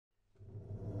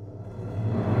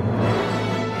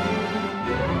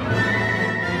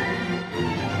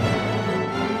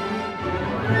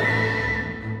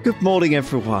Good morning,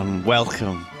 everyone.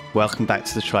 Welcome. Welcome back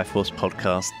to the Triforce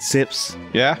podcast. Zips.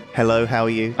 Yeah? Hello, how are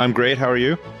you? I'm great, how are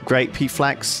you? Great.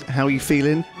 P-Flax, how are you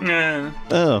feeling? Yeah.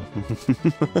 Oh.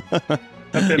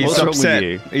 He's What's wrong upset.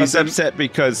 with you? He's upset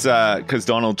because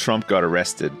Donald Trump got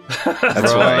arrested.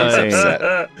 That's why he's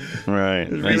upset. Right.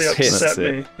 It really upset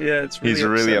me. Yeah, it's really He's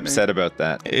really upset about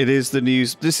that. It is the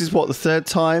news. This is what, the third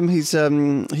time he's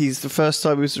the first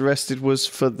time he was arrested was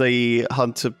for the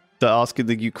asking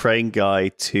the Ukraine guy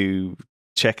to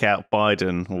check out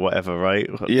Biden or whatever, right?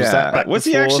 Yeah. Was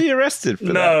he actually arrested for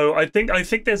that? No, I think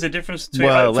there's a difference between.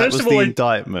 Well, that first was of all, the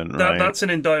indictment, right? That's an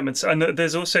indictment, and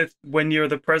there's also when you're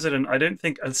the president. I don't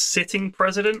think a sitting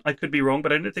president. I could be wrong,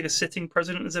 but I don't think a sitting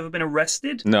president has ever been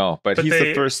arrested. No, but he's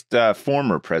the first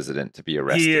former president to be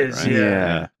arrested. He is, right?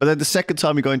 Yeah. But then the second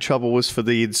time he got in trouble was for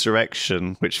the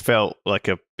insurrection, which felt like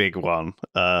a big one.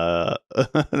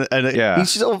 He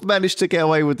sort of managed to get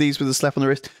away with these with a slap on the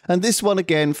wrist. And this one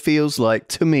again feels like,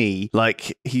 to me,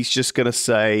 like he's just going to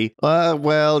say,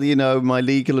 well, you know, my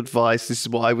legal advice, this is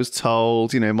what I was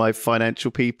told. You know, my financial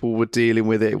people were dealing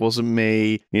with it. It wasn't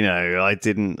me. You know, I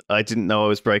didn't know I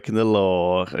was breaking the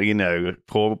law. You know,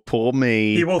 poor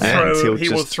me. He will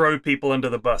throw people under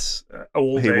the bus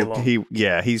all day long.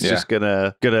 He's just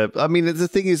gonna. I mean, the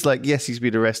thing is, like, yes, he's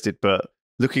been arrested, but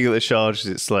looking at the charges,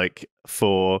 it's like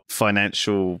for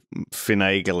financial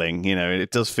finagling. You know,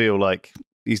 it does feel like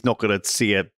he's not going to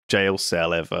see a jail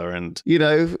cell ever. And, you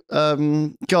know,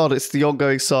 God, it's the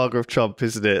ongoing saga of Trump,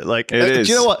 isn't it? Like, it is.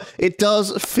 Do you know what? It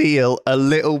does feel a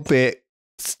little bit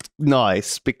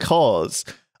nice because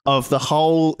of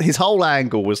his whole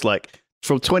angle was like,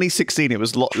 from 2016, it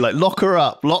was lock her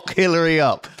up, lock Hillary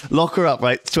up, lock her up,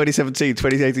 right? 2017,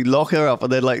 2018, lock her up.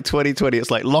 And then like 2020,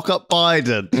 it's like, lock up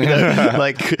Biden, you know?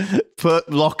 Like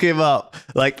lock him up.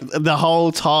 Like the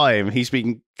whole time he's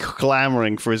been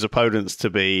clamoring for his opponents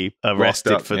to be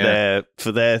arrested for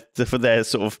their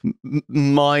sort of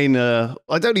minor,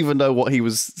 I don't even know what he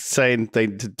was saying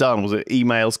they'd done. Was it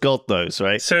emails? God knows,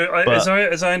 right? So as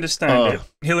I understand it,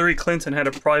 Hillary Clinton had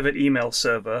a private email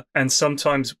server, and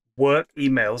sometimes work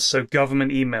emails, so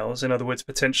government emails, in other words,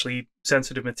 potentially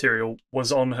sensitive material,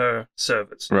 was on her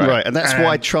servers. Right, and that's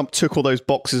why Trump took all those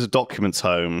boxes of documents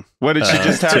home. What did she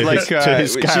just have, to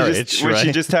his garage? Would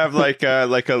she just have like a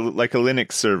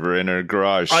Linux server in her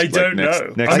garage? I don't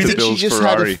know. I think she just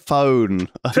had a phone.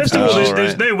 First of all,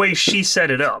 there's no way she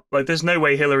set it up. Like, there's no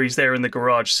way Hillary's there in the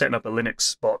garage setting up a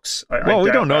Linux box.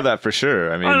 We don't know that for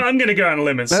sure. I mean, I'm going to go out on a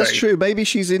limb and say that's true. Maybe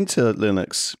she's into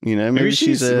Linux. You know, maybe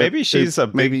she's a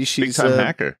big time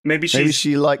hacker. Maybe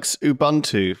she likes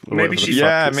Ubuntu. Maybe she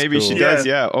does.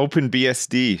 Yeah,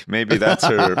 OpenBSD. Maybe that's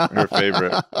her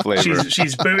favorite flavor.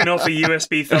 She's booting off a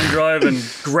USB thumb drive and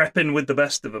grepping with the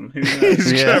best of them. Who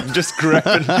knows? Just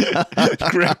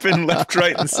grepping left,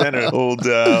 right, and center. Old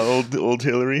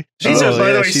Hillary. By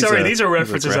the way, sorry, these are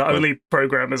references that only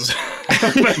programmers.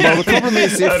 Well, the problem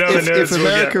is if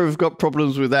America have got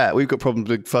problems with that, we've got problems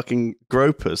with fucking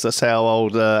gropers. That's how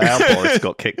old our Boris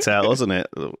got kicked out, wasn't it?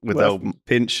 With old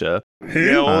Pincher.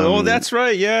 Yeah, that's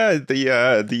right. Yeah,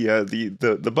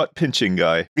 the butt pinching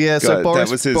guy. Yeah, so God,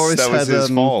 Boris was his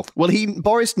fault. Well,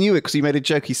 Boris knew it because he made a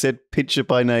joke. He said "pincher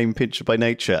by name, pincher by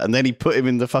nature," and then he put him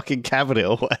in the fucking cabinet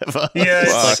or whatever. Yeah,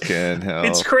 fucking hell.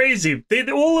 It's crazy.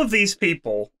 All of these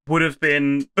people would have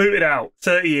been booted out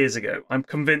 30 years ago. I'm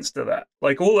convinced of that.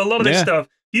 Like a lot of this stuff.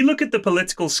 You look at the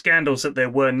political scandals that there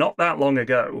were not that long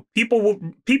ago.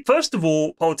 First of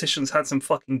all, politicians had some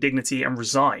fucking dignity and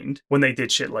resigned when they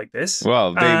did shit like this.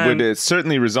 Well, they would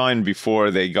certainly resign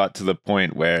before they got to the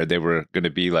point where they were going to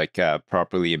be like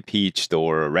properly impeached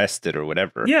or arrested or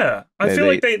whatever. Yeah, I feel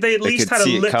like they at least had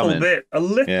a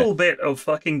little bit of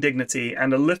fucking dignity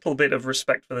and a little bit of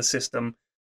respect for the system.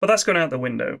 But that's gone out the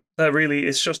window. That really,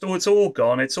 it's all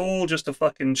gone. It's all just a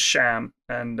fucking sham.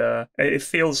 And it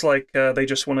feels like they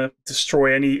just want to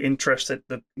destroy any interest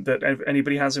that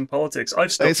anybody has in politics.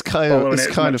 It's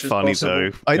kind of funny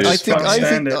though. I think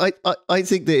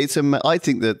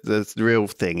that the real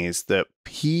thing is that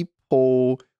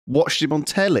people watched him on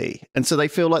telly, and so they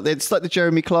feel like it's like the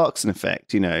Jeremy Clarkson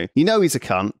effect. You know he's a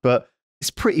cunt, but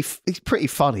he's pretty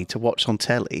funny to watch on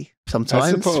telly sometimes. I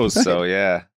suppose so.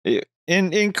 Yeah.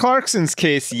 In Clarkson's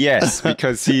case, yes,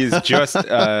 because he is just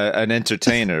an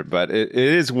entertainer. But it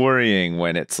is worrying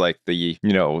when it's like the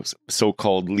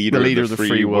so-called leader of the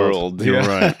free world. You're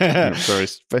right.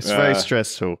 It's very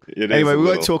stressful. Anyway, we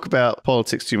won't talk about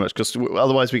politics too much because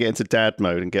otherwise we get into dad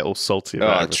mode and get all salty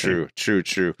about everything.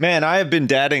 True. Man, I have been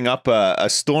dadding up a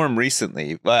storm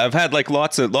recently. I've had like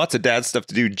lots of dad stuff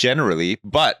to do generally,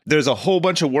 but there's a whole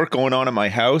bunch of work going on at my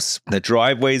house. The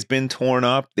driveway's been torn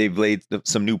up. They've laid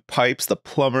some new pipes. pipes. The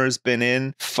plumber's been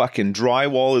in. Fucking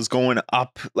drywall is going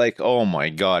up. Like, oh my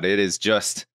God,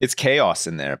 it's chaos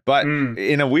in there. But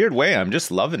in a weird way, I'm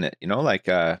just loving it. You know, like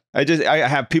I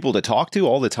have people to talk to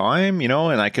all the time, you know,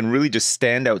 and I can really just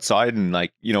stand outside and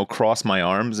like, you know, cross my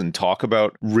arms and talk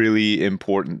about really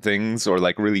important things or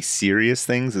like really serious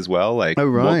things as well. Like,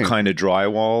 what kind of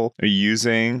drywall are you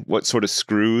using? What sort of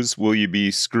screws will you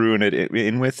be screwing it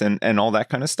in with, and all that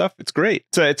kind of stuff? It's great.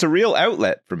 So it's a real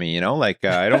outlet for me, you know, like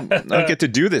I don't get to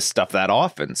do this stuff that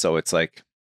often. So it's like,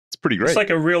 it's pretty great. It's like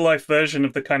a real life version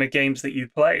of the kind of games that you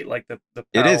play, like the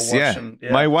It is, yeah. And,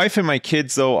 My wife and my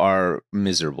kids, though, are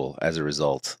miserable as a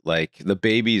result. Like the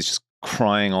baby is just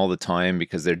crying all the time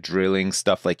because they're drilling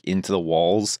stuff like into the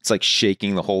walls. It's like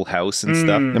shaking the whole house and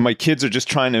stuff. And my kids are just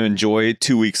trying to enjoy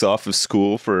 2 weeks off of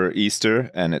school for Easter.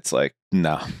 And it's like,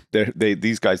 no,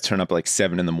 these guys turn up at like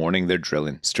 7 a.m. They're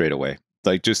drilling straight away.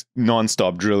 Like just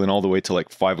nonstop drilling all the way till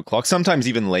like 5 o'clock. Sometimes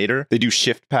even later. They do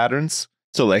shift patterns.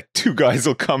 So like 2 guys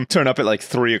will turn up at like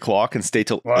 3 o'clock and stay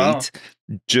till 8,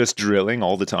 just drilling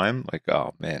all the time. Like,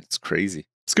 oh man, it's crazy.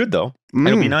 It's good though.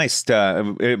 It'll be nice.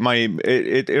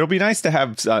 It'll be nice to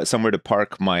have somewhere to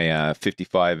park my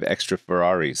 55 extra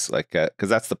Ferraris, like because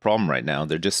that's the problem right now.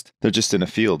 They're just in a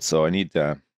field, so I need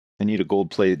a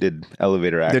gold-plated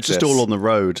elevator access. They're just all on the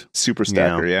road. Super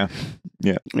stacker,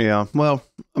 yeah. Well,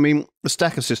 I mean, the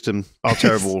stacker system are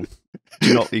terrible.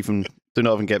 Do not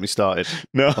even get me started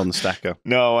on the stacker.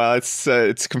 No,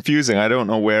 it's confusing. I don't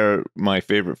know where my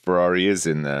favorite Ferrari is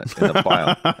in the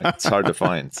pile. Like, it's hard to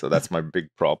find. So that's my big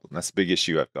problem. That's the big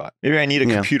issue I've got. Maybe I need a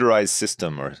computerized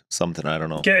system or something. I don't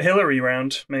know. Get Hillary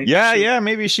round, maybe. Yeah.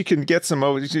 Maybe she can get some.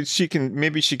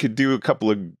 Maybe she could do a couple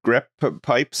of grep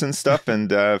pipes and stuff and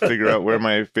figure out where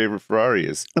my favorite Ferrari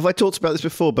is. Have I talked about this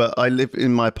before? But I live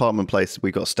in my apartment place.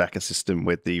 We got a stacker system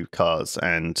with the cars,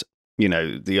 and you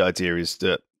know the idea is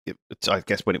that. I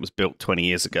guess when it was built 20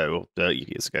 years ago or 30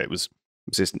 years ago, it was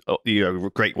just a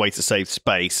great way to save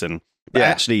space, and it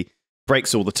actually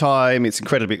breaks all the time. It's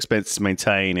incredibly expensive to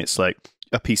maintain. It's like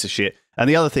a piece of shit. And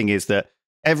the other thing is that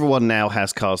everyone now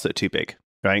has cars that are too big,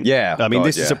 right? Yeah. I mean,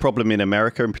 this is a problem in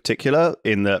America in particular,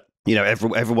 in that, you know,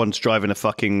 everyone's driving a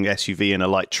fucking SUV and a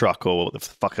light truck, or the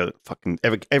fucking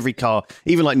every car,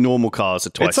 even like normal cars, are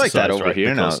twice. It's like the size, that over right?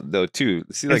 here now, though. Too.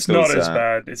 See, like it's not as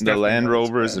bad. It's the Land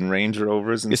Rovers and Range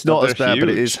Rovers, and it's not as bad, but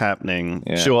it is happening.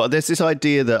 Yeah. Sure, there's this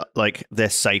idea that like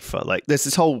they're safer. Like there's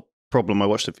this whole problem. I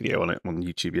watched a video on it on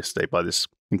YouTube yesterday by this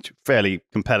fairly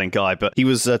compelling guy, but he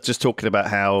was just talking about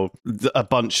how a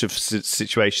bunch of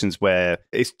situations where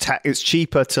it's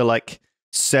cheaper to like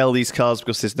sell these cars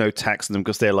because there's no tax on them,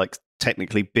 because they're like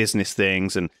technically business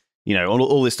things, and you know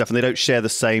all this stuff, and they don't share the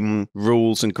same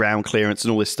rules and ground clearance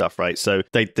and all this stuff, right? So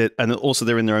and also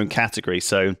they're in their own category,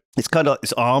 so it's kind of like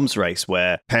this arms race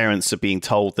where parents are being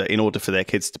told that in order for their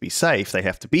kids to be safe, they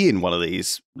have to be in one of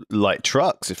these light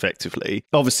trucks effectively.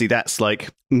 Obviously that's like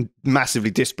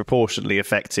massively disproportionately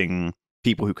affecting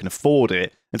people who can afford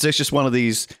it, and so it's just one of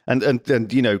these, and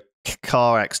you know,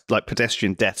 like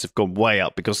pedestrian deaths have gone way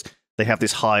up because they have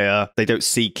this they don't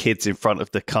see kids in front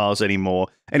of the cars anymore.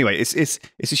 Anyway, it's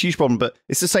a huge problem, but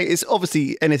it's to say, it's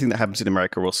obviously anything that happens in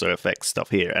America also affects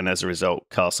stuff here. And as a result,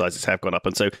 car sizes have gone up.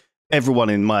 And so everyone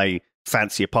in my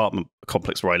fancy apartment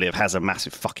complex where I live has a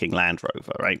massive fucking Land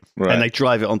Rover, right? And they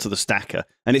drive it onto the stacker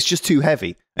and it's just too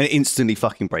heavy and it instantly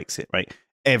fucking breaks it, right?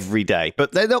 Every day,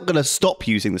 but they're not going to stop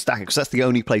using the stacker because that's the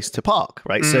only place to park,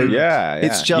 right? So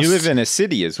it's just, you live in a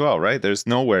city as well, right? There's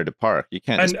nowhere to park. You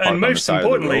can't just park on the side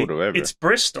of the road or whatever. It's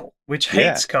Bristol, which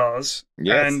hates cars,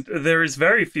 and there is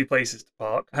very few places to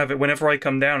park. Whenever I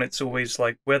come down, it's always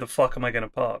like, where the fuck am I going to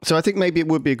park? So I think maybe it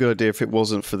would be a good idea if it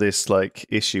wasn't for this like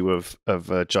issue of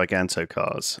giganto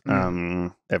cars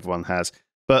everyone has.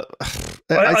 But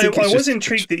I was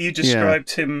intrigued that you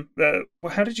described him.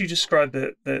 How did you describe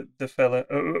the fella,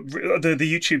 the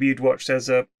YouTube you'd watched as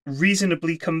a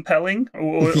reasonably compelling?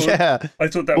 I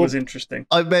thought that was interesting.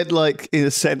 I meant like in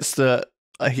a sense that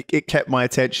it kept my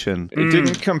attention. It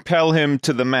didn't compel him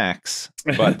to the max,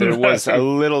 but there was a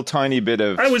little tiny bit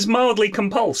of. I was mildly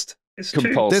compulsed.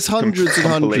 There's hundreds and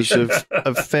hundreds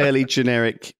of fairly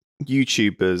generic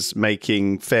YouTubers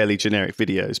making fairly generic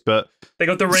videos, but they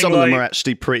got the ring some light. of them are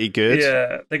actually pretty good.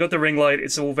 Yeah, they got the ring light.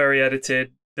 It's all very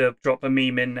edited. They drop a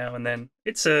meme in now and then.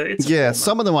 It's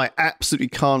some of them I absolutely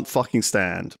can't fucking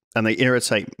stand, and they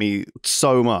irritate me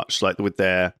so much, like with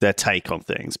their take on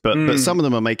things. But some of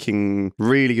them are making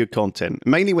really good content,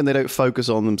 mainly when they don't focus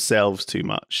on themselves too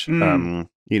much.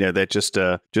 they're just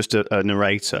a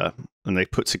narrator, and they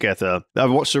put together. I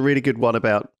watched a really good one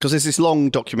about, because there's this long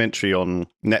documentary on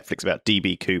Netflix about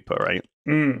DB Cooper, right?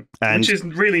 And which is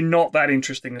really not that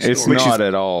interesting a story. It's not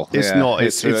at all. It's not.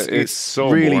 It's so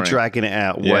really boring. Dragging it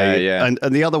out way. Yeah.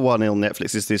 And the other one on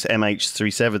Netflix is this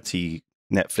MH370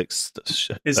 Netflix.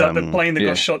 Is that the plane that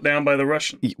got shot down by the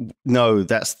Russians? No,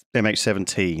 that's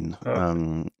MH17.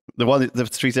 Oh. The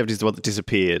 370 is the one that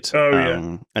disappeared. Oh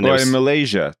and in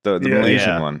Malaysia, the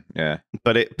Malaysian one. Yeah,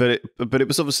 but it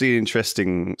was obviously an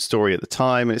interesting story at the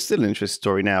time, and it's still an interesting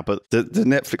story now. But the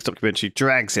Netflix documentary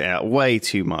drags it out way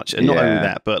too much, and not only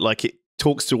that, but like it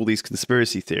talks to all these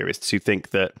conspiracy theorists who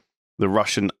think that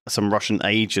some Russian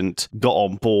agent got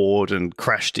on board and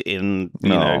crashed it in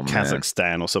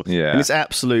Kazakhstan or something. Yeah. And it's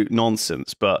absolute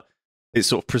nonsense, but it's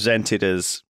sort of presented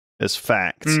as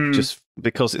fact just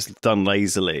because it's done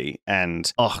lazily.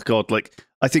 And oh god, like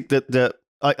I think that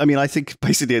I think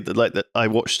basically like that I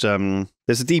watched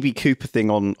there's a DB Cooper thing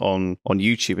on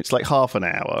YouTube. It's like half an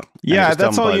hour. Yeah,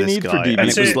 that's all you need for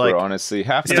DB Cooper, honestly.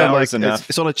 Half an hour is enough.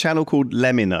 It's on a channel called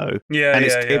Lemino.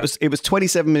 It was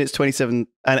 27 minutes, 27,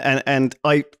 and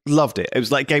I loved it. It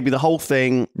was like gave me the whole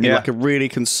thing in like a really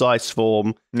concise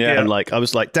form. Yeah. And like I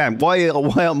was like, damn, why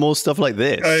aren't more stuff like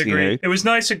this? I agree. It was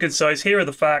nice and concise. Here are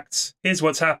the facts. Here's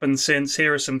what's happened since.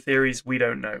 Here are some theories we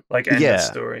don't know. Like end of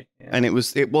story. Yeah. And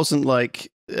it wasn't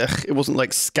like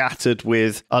scattered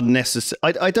with unnecessary.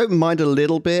 I don't mind a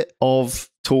little bit of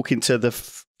talking to the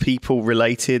people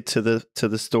related to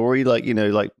the story, like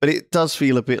but it does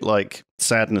feel a bit like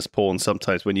sadness porn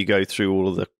sometimes when you go through all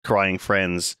of the crying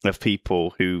friends of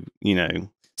people who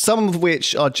some of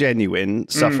which are genuine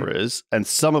sufferers and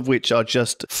some of which are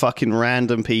just fucking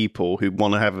random people who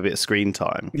want to have a bit of screen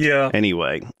time. Yeah.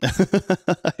 Anyway.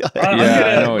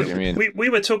 I know what you mean. We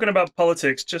were talking about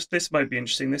politics. Just this might be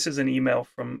interesting. This is an email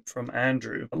from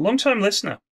Andrew, a long-time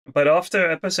listener. But after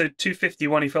episode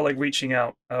 251, he felt like reaching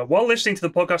out. While listening to the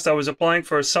podcast, I was applying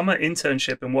for a summer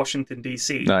internship in Washington,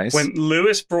 D.C. Nice. When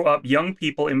Lewis brought up young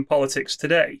people in politics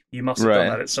today. You must have done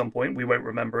that at some point. We won't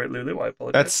remember it, Lulu. I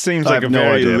apologize. That seems like a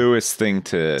very Lewis thing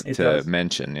to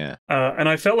mention, yeah. And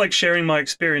I felt like sharing my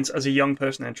experience as a young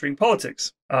person entering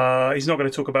politics. He's not going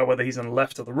to talk about whether he's on the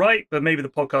left or the right, but maybe the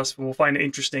podcast will find it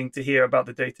interesting to hear about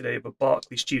the day-to-day of a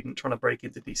Berkeley student trying to break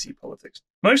into DC politics.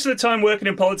 Most of the time working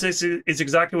in politics is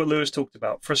exactly what Lewis talked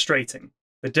about, frustrating.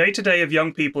 The day-to-day of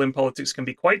young people in politics can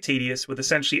be quite tedious, with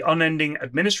essentially unending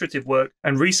administrative work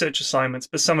and research assignments,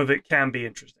 but some of it can be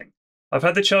interesting. I've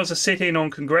had the chance to sit in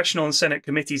on congressional and Senate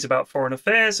committees about foreign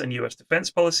affairs and US defense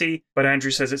policy, but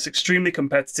Andrew says it's extremely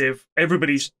competitive.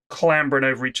 Everybody's clambering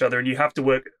over each other, and you have to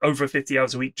work over 50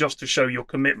 hours a week just to show your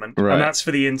commitment. Right. And that's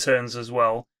for the interns as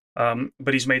well.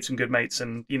 But he's made some good mates,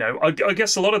 and I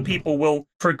guess a lot of people will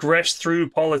progress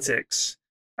through politics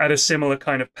at a similar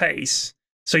kind of pace.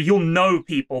 So you'll know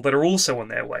people that are also on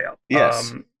their way up.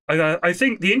 Yes. I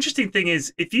think the interesting thing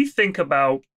is, if you think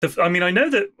about I know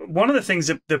that one of the things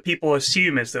that people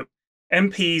assume is that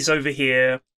MPs over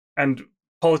here and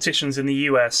politicians in the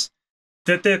US,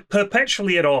 that they're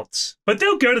perpetually at odds. But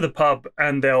they'll go to the pub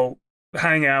and they'll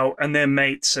hang out and they're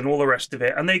mates and all the rest of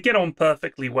it, and they get on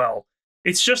perfectly well.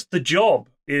 It's just the job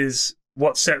is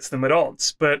what sets them at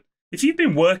odds. But if you've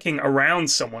been working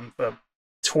around someone for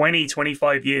 20,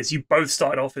 25 years, you both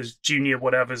started off as junior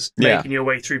whatevers, making your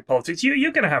way through politics.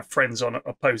 You're going to have friends on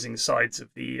opposing sides of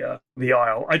the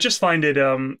aisle. I just find it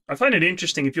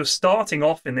interesting. If you're starting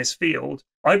off in this field,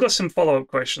 I've got some follow-up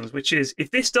questions, which is,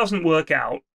 if this doesn't work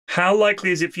out, how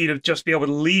likely is it for you to just be able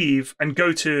to leave and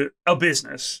go to a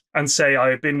business and say,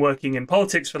 I've been working in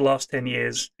politics for the last 10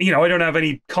 years. I don't have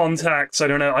any contacts.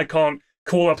 I can't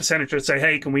call up a senator and say,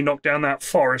 hey, can we knock down that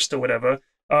forest or whatever?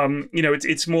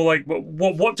 It's more like,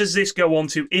 what does this go on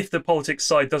to if the politics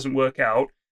side doesn't work out,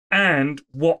 and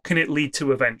what can it lead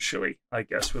to eventually, I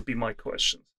guess, would be my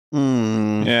question.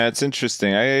 Yeah, it's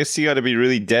interesting. I guess you got to be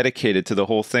really dedicated to the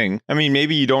whole thing. I mean,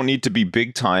 maybe you don't need to be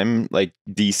big time like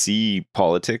DC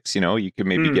politics. You could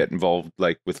maybe get involved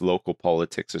like with local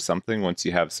politics or something once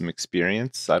you have some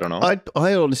experience. I don't know. I'd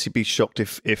honestly be shocked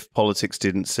if politics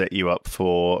didn't set you up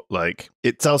for, like,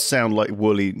 it does sound like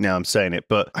woolly now I'm saying it,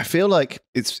 but I feel like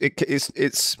it's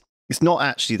not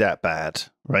actually that bad,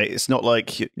 right? It's not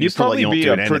like you'd probably be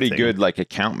a pretty anything. Good like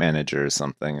account manager or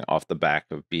something off the back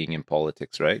of being in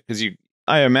politics, right? Because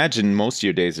I imagine most of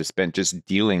your days are spent just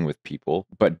dealing with people,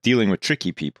 but dealing with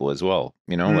tricky people as well.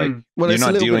 Like, you're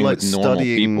not dealing with normal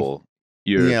people.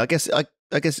 I guess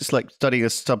it's like studying a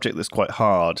subject that's quite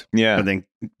hard. Yeah, and then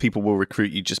people will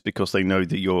recruit you just because they know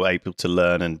that you're able to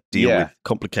learn and deal with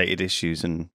complicated issues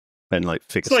and and like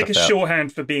figure It's like a stuff out.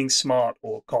 shorthand for being smart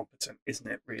or competent, isn't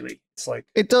it? Really, it's like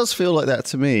It does feel like that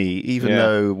to me, even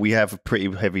though we have a pretty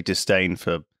heavy disdain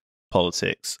for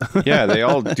politics. Yeah, they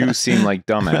all do seem like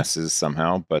dumbasses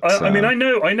somehow. But I mean, I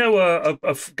know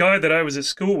a guy that I was at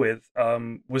school with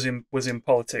was in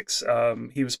politics.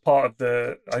 He was part of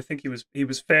the. I think he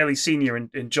was fairly senior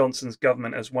in Johnson's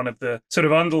government as one of the sort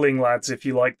of underling lads, if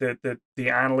you like, the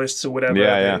analysts or whatever,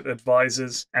 the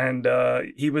advisors. And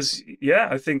he was,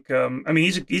 I think. I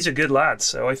mean, he's a good lad,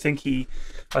 so I think he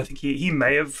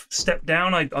may have stepped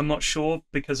down. I'm not sure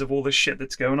because of all the shit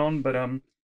that's going on, but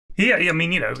yeah, I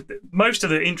mean, most of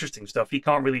the interesting stuff, he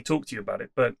can't really talk to you about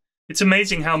it, but it's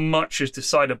amazing how much is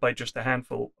decided by just a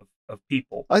handful of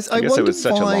people. I guess it was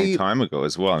such a long time ago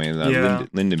as well. I mean,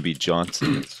 Lyndon B.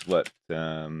 Johnson is what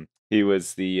he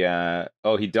was the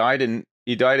he died in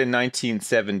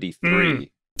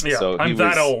 1973. Yeah, so I'm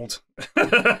that old.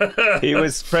 He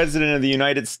was president of the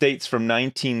United States from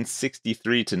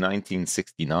 1963 to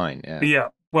 1969. Yeah.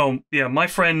 Well, yeah, my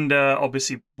friend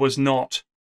obviously was not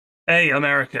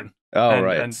American. Oh,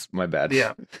 right. And my bad.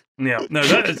 Yeah. No,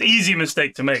 that is an easy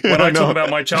mistake to make. When I talk about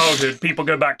my childhood, people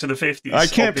go back to the 50s. I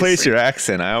can't place your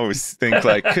accent. I always think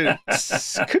like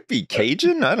could be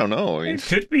Cajun. I don't know. It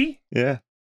could be. Yeah.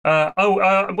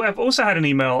 I've also had an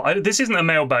email. This isn't a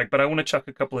mailbag, but I want to chuck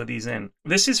a couple of these in.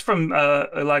 This is from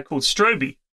a lad called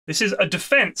Stroby. This is a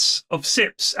defense of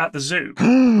Sips at the zoo.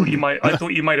 I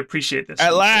thought you might appreciate this.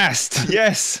 At last,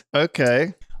 yes.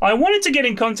 Okay. I wanted to get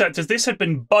in contact as this had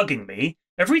been bugging me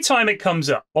every time it comes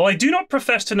up. While I do not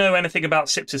profess to know anything about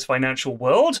Sips' financial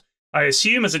world, I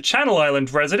assume as a Channel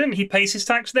Island resident, he pays his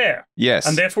tax there. Yes.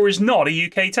 And therefore is not a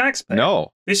UK taxpayer.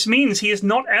 No. This means he is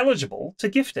not eligible to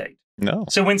gift aid. No.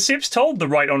 So when Sips told the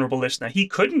Right Honourable listener he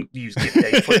couldn't use gift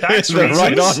aid for tax reasons,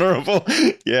 Right Honourable,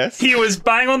 yes, he was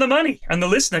bang on the money, and the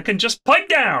listener can just pipe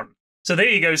down. So there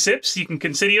you go, Sips. You can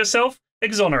consider yourself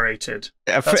exonerated.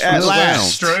 At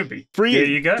last, Stroby. Free. There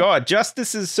you go. God,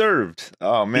 justice is served.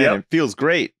 Oh man, It feels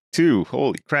great too.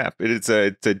 Holy crap! It's a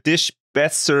dish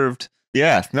best served.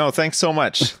 Yeah. No, thanks so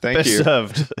much. Thank best you.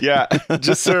 Served. Yeah,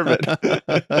 just serve it.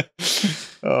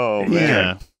 Oh man.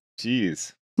 Yeah.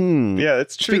 Jeez. Yeah,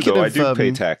 it's true. Speaking though, I do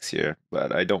pay tax here,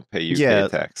 but I don't pay UK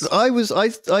tax. I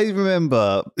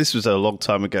remember this was a long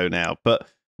time ago now, but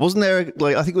wasn't there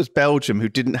I think it was Belgium who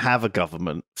didn't have a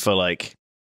government for like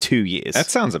 2 years.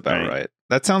 That sounds about right.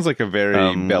 That sounds like a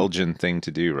very Belgian thing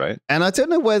to do, right? And I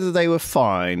don't know whether they were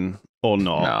fine or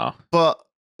not. No. But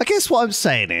I guess what I'm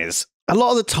saying is a lot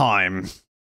of the time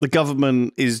the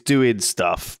government is doing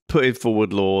stuff, putting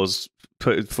forward laws,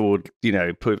 putting forward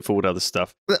other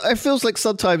stuff. It feels like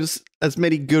sometimes as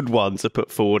many good ones are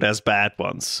put forward as bad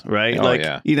ones, right?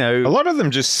 Oh, a lot of them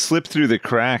just slip through the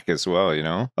crack as well,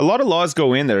 A lot of laws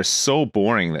go in that are so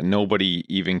boring that nobody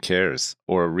even cares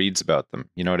or reads about them.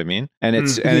 You know what I mean? And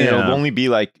it'll only be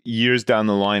like years down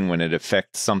the line when it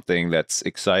affects something that's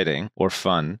exciting or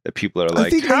fun that people are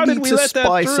like, how did we let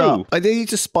that through? They need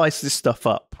to spice this stuff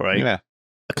up, right? Yeah.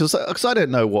 Because I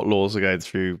don't know what laws are going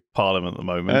through Parliament at the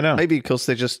moment. I know. Maybe because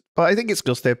they're just, but I think it's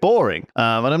because they're boring.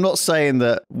 And I'm not saying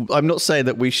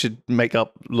that we should make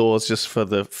up laws just for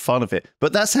the fun of it.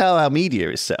 But that's how our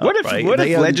media is set up. What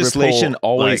if legislation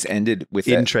always ended with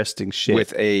interesting shit,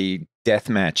 with a death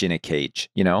match in a cage?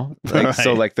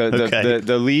 So like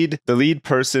the lead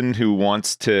person who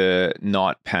wants to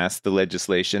not pass the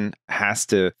legislation has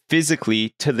to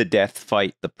physically to the death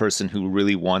fight the person who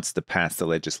really wants to pass the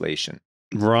legislation.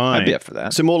 Right, I'd be up for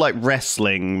that. So more like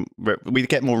wrestling. We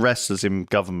get more wrestlers in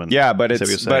government. Yeah, but it's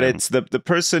the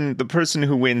person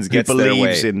who wins gets who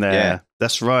believes their way. in their. Yeah.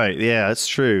 That's right. Yeah, that's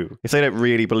true. If they don't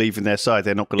really believe in their side,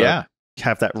 they're not going to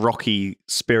have that rocky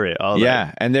spirit, are they?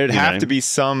 Yeah, and there'd have to be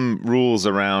some rules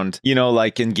around,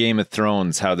 like in Game of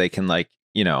Thrones, how they can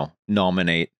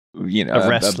nominate. A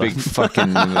big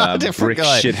fucking brick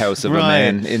shithouse of a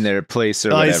man in their place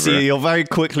or whatever. I see. You're very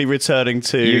quickly returning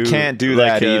to. You can't do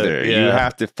that either. You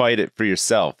have to fight it for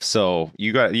yourself. So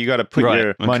you got to put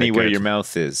your money where your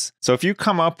mouth is. So if you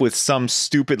come up with some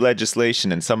stupid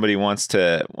legislation and somebody wants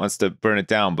to burn it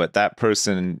down, but that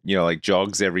person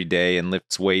jogs every day and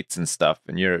lifts weights and stuff,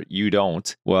 and you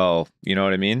don't. Well, you know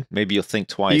what I mean. Maybe you'll think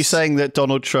twice. Are you saying that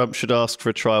Donald Trump should ask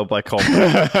for a trial by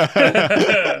combat?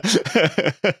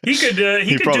 He could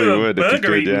do a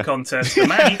burger eating contest. The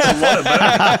man eats a lot of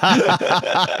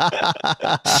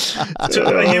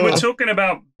burgers. You were talking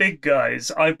about big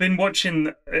guys. I've been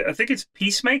watching, I think it's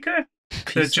Peacemaker.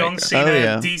 The John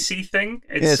Cena DC thing.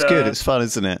 It's good. It's fun,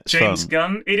 isn't it? It's James fun.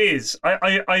 Gunn. It is.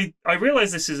 I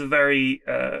realize this is a very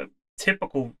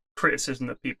typical criticism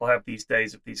that people have these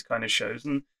days of these kind of shows.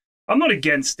 And I'm not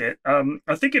against it.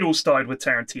 I think it all started with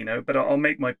Tarantino, but I'll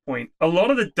make my point. A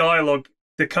lot of the dialogue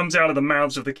that comes out of the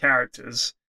mouths of the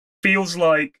characters feels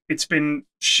like it's been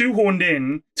shoehorned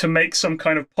in to make some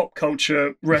kind of pop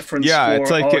culture reference. Yeah,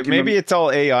 it's like maybe it's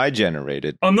all AI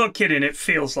generated. I'm not kidding. It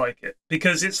feels like it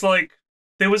because it's like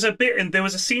there was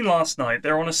a scene last night.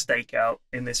 They're on a stakeout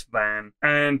in this van,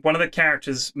 and one of the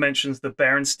characters mentions the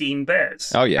Berenstein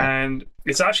Bears. Oh yeah, and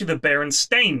it's actually the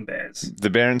Berenstain Bears. The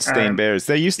Berenstain Bears.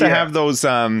 They used to have those.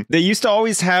 They used to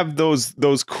always have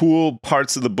those cool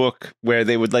parts of the book where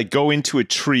they would like go into a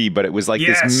tree, but it was like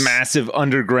this massive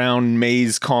underground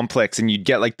maze complex, and you'd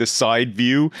get like the side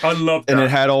view. I love that. And it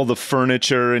had all the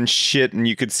furniture and shit, and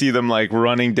you could see them like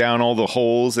running down all the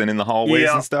holes and in the hallways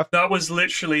and stuff. That was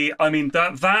literally. I mean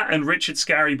that and Richard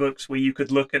Scarry books where you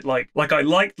could look at like I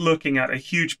liked looking at a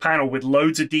huge panel with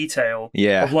loads of detail.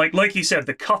 Yeah. Of like you said,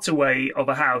 the cutaway of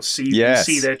a house, so you can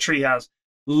see their treehouse.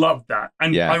 Loved that.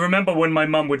 And I remember when my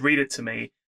mum would read it to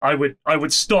me, I would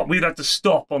stop. We'd have to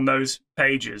stop on those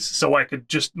pages so I could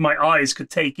my eyes could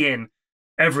take in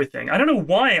everything. I don't know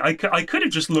why. I could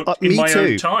have just looked in my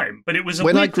own time, but it was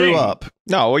when I grew up.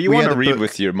 No, well, you want to read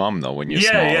with your mum though when you're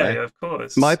small. Yeah, right? of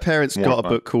course. My parents got a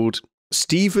book called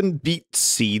Stephen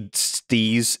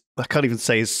Beatseed's. I can't even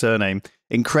say his surname.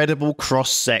 Incredible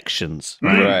Cross Sections.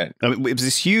 Right. I mean, it was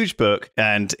this huge book,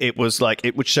 and it was like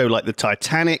it would show like the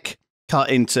Titanic cut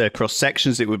into cross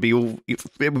sections. It would be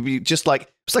just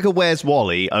like it's like a Where's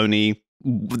Wally, only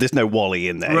there's no Wally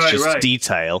in there. It's just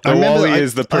detail. Wally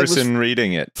is the person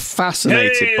reading it.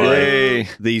 Fascinated by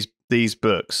these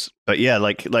books, but yeah,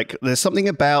 like there's something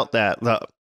about that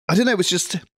I don't know. It was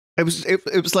just it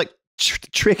was like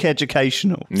trick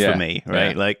educational for me,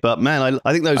 right? Like, but man,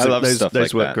 I think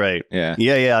those work great. Yeah.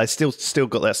 I still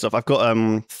got that stuff. I've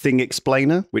got Thing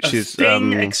Explainer, which is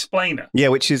Thing Explainer. Yeah,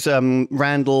 which is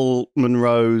Randall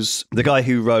Munroe's, the guy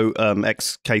who wrote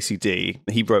XKCD.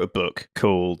 He wrote a book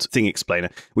called Thing Explainer,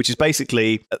 which is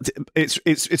basically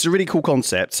it's a really cool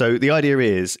concept. So the idea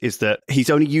is that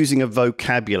he's only using a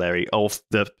vocabulary of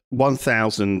the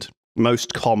 1,000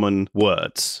 most common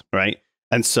words, right?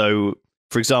 And so,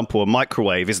 for example, a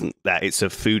microwave isn't that. It's a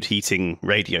food heating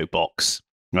radio box,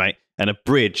 right? And a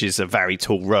bridge is a very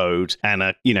tall road, and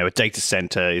a data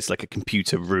center is like a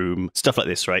computer room, stuff like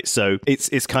this, right? So it's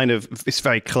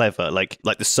very clever. Like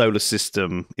the solar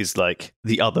system is like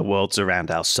the other worlds around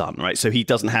our sun, right? So he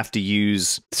doesn't have to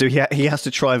use. So he has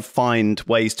to try and find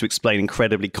ways to explain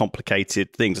incredibly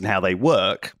complicated things and how they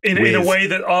work in a way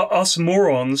that us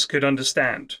morons could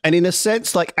understand. And in a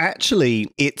sense, like actually,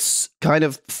 it's kind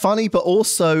of funny, but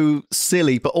also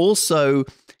silly, but also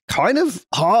kind of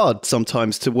hard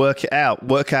sometimes to work out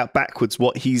backwards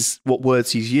what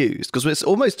words he's used, because it's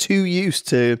almost too used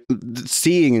to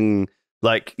seeing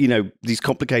like these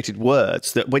complicated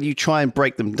words that when you try and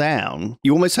break them down,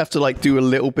 you almost have to like do a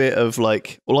little bit of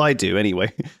like, well, I do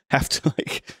anyway, have to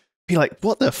like be like,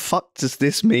 what the fuck does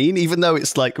this mean, even though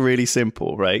it's like really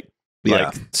simple, right?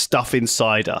 Like stuff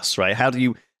inside us, right? How do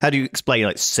you explain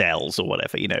like cells or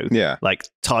whatever, like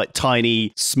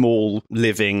tiny small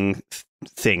living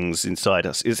things inside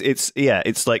us.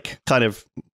 It's like kind of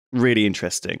really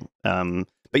interesting.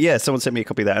 But yeah, someone sent me a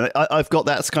copy of that, and I've got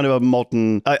that's kind of a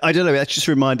modern. I don't know. That just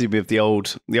reminded me of the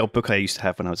old book I used to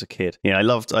have when I was a kid. Yeah, I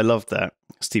loved that.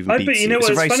 Stephen Beatty. It's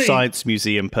a very funny science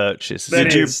museum purchase.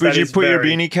 Would you put your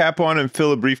beanie cap on and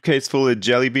fill a briefcase full of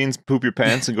jelly beans, poop your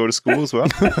pants, and go to school as well?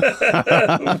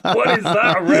 What is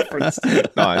that a reference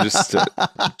to? No, I'm just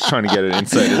trying to get an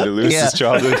insight into Lewis's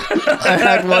childhood. I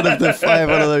had one of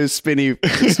those spinny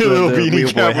little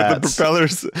beanie cap with the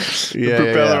propellers, the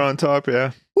propeller on top.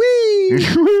 Yeah.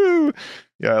 Whee!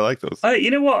 Yeah, I like those. You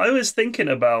know what? I was thinking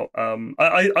about.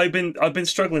 I've been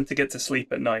struggling to get to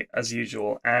sleep at night as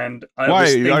usual, and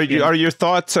why are your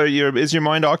thoughts? Is your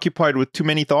mind occupied with too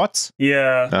many thoughts?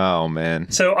 Yeah. Oh man.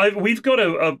 So we've got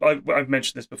I've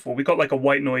mentioned this before. We've got like a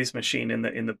white noise machine in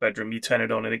the bedroom. You turn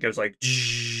it on and it goes like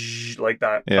like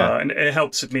that. Yeah. And it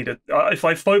helps me to. If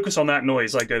I focus on that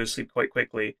noise, I go to sleep quite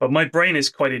quickly. But my brain is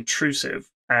quite intrusive,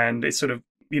 and it's sort of.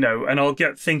 And I'll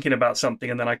get thinking about something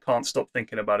and then I can't stop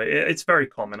thinking about it. It's very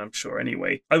common, I'm sure.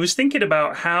 Anyway, I was thinking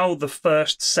about how the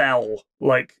first cell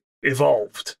like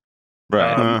evolved.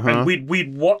 Right. And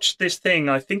we'd watched this thing.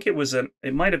 I think it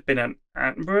might have been an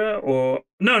Attenborough or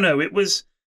no, it was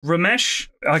Ramesh.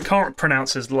 I can't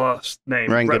pronounce his last name.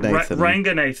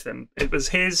 Ranganathan. It was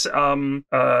his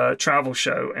travel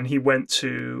show, and he went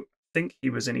to. I think he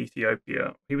was in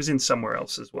Ethiopia. He was in somewhere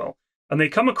else as well. And they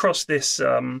come across this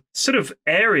sort of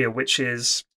area which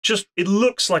is just, it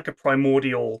looks like a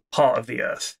primordial part of the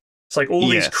earth. It's like all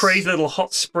these crazy little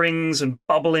hot springs and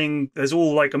bubbling. There's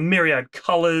all like a myriad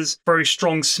colors, very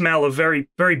strong smell of very,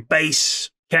 very base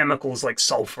chemicals like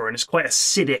sulfur, and it's quite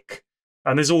acidic.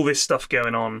 And there's all this stuff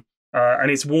going on.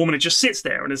 And it's warm and it just sits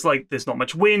there. And it's like there's not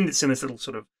much wind. It's in this little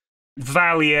sort of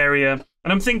valley area.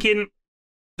 And I'm thinking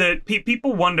that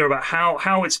people wonder about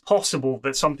how it's possible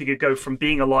that something could go from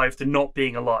being alive to not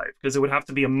being alive. Because there would have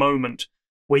to be a moment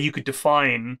where you could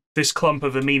define this clump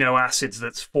of amino acids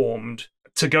that's formed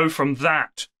to go from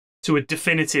that to a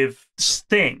definitive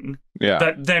thing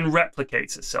that then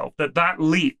replicates itself. That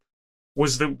leap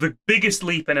was the biggest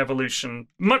leap in evolution,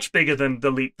 much bigger than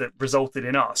the leap that resulted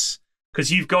in us,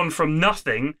 because you've gone from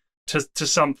nothing to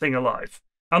something alive.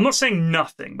 I'm not saying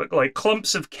nothing, but like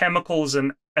clumps of chemicals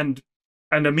and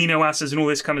amino acids and all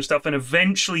this kind of stuff, and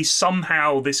eventually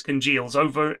somehow this congeals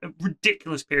over a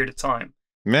ridiculous period of time.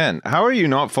 Man, how are you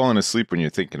not falling asleep when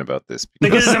you're thinking about this?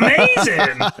 Because it's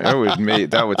amazing.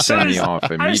 that would send me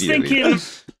off immediately. I was thinking,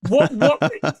 what?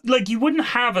 Like, you wouldn't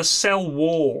have a cell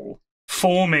wall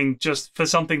forming just for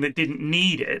something that didn't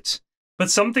need it,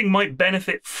 but something might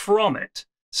benefit from it.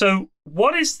 So,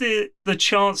 what is the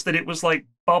chance that it was like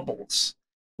bubbles,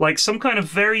 like some kind of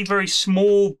very, very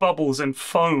small bubbles and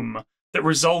foam that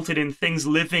resulted in things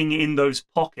living in those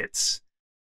pockets,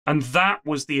 and that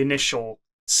was the initial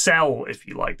cell, if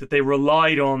you like, that they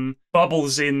relied on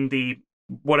bubbles in the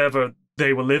whatever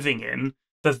they were living in,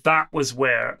 that was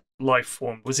where life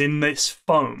formed, was in this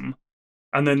foam.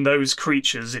 And then those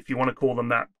creatures, if you want to call them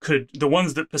that, the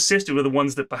ones that persisted were the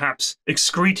ones that perhaps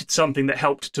excreted something that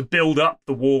helped to build up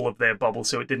the wall of their bubble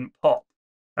so it didn't pop.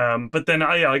 But then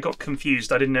I got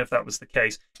confused. I didn't know if that was the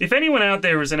case. If anyone out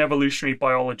there is an evolutionary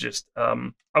biologist,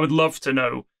 I would love to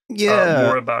know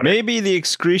more about it. Maybe the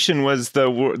excretion was the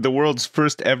world's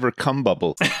first ever cum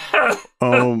bubble.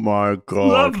 Oh my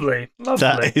god! Lovely.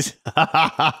 That is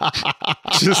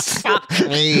just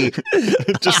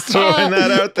throwing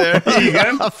that out there. There you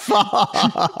go.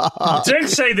 Don't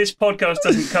say this podcast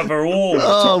doesn't cover all.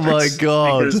 Oh my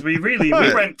god! Because we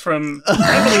went from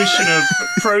evolution of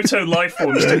proto life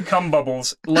forms to cum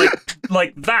bubbles like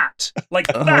that.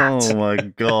 Oh my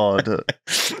god!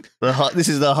 This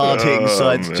is the hard-hitting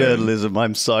science journalism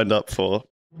I'm signed up for.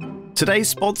 Today's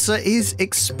sponsor is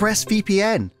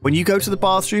ExpressVPN. When you go to the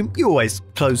bathroom, you always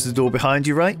close the door behind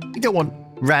you, right? You don't want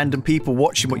random people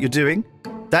watching what you're doing.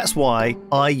 That's why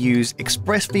I use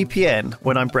ExpressVPN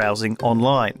when I'm browsing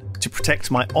online, to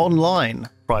protect my online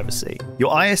privacy.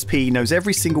 Your ISP knows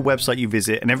every single website you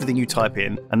visit and everything you type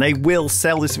in, and they will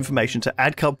sell this information to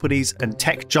ad companies and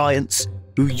tech giants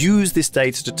who use this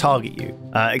data to target you.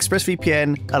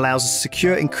 ExpressVPN allows a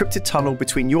secure encrypted tunnel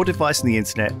between your device and the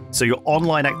internet, so your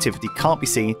online activity can't be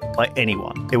seen by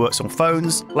anyone. It works on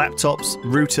phones, laptops,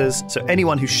 routers, so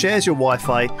anyone who shares your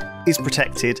Wi-Fi is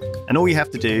protected, and all you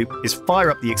have to do is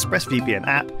fire up the ExpressVPN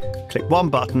app, click one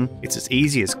button. It's as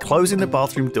easy as closing the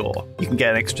bathroom door. You can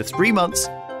get an extra 3 months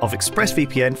of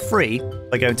ExpressVPN free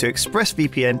by going to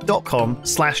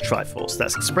expressvpn.com/Triforce.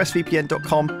 That's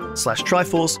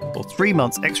expressvpn.com/Triforce for 3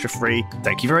 months extra free.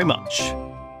 Thank you very much.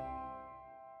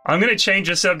 I'm going to change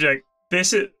the subject.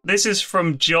 This is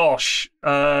from Josh.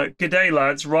 Good day,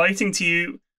 lads. Writing to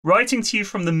you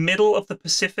from the middle of the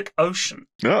Pacific Ocean.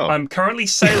 Oh. I'm currently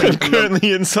sailing.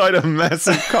 Inside a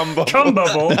massive cum bubble. Cum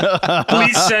bubble.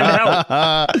 Please send help.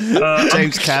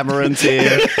 James Cameron's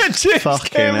here.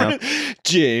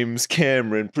 James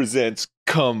Cameron presents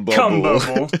cum bubble. Cum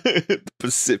bubble. The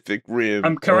Pacific Rim.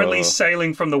 I'm currently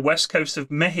sailing from the west coast of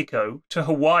Mexico to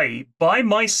Hawaii by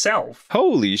myself.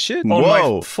 Holy shit. On my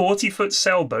 40-foot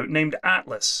sailboat named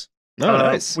Atlas. Oh,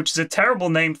 nice. Which is a terrible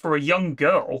name for a young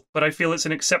girl, but I feel it's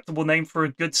an acceptable name for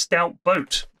a good stout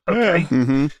boat. Okay. Yeah.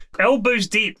 Mm-hmm. Elbows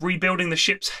deep rebuilding the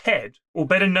ship's head, or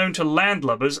better known to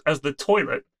landlubbers as the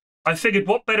toilet, I figured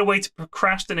what better way to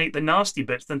procrastinate the nasty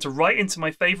bits than to write into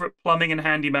my favorite plumbing and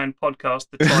handyman podcast,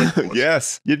 the Triforce.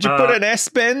 Yes. Did you put an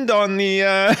S-bend on the... you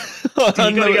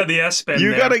gotta get the S-bend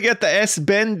You gotta get the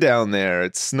S-bend down there.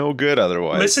 It's no good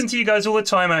otherwise. Listen to you guys all the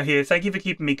time out here. Thank you for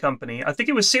keeping me company. I think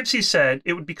it was Sips who said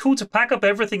it would be cool to pack up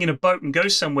everything in a boat and go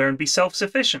somewhere and be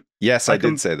self-sufficient. Yes, I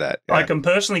did say that. Yeah. I can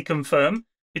personally confirm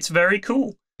it's very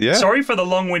cool. Yeah. Sorry for the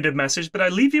long-winded message, but I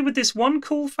leave you with this one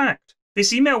cool fact.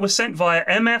 This email was sent via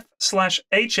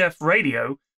MF/HF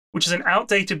radio, which is an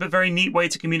outdated but very neat way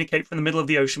to communicate from the middle of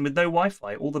the ocean with no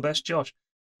Wi-Fi. All the best, Josh.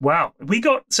 Wow.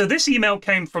 So this email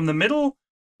came from the middle.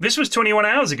 This was 21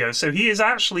 hours ago, so he is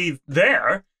actually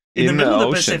there in the middle of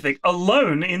the Pacific,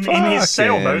 alone in his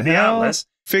sailboat, the Atlas,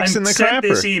 fixing the sent crapper.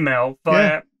 this email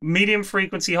via medium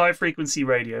frequency, high frequency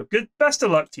radio. Good, best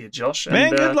of luck to you, Josh.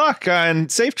 Man, good luck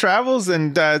and safe travels.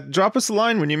 And drop us a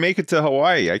line when you make it to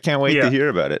Hawaii. I can't wait to hear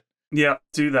about it. Yeah,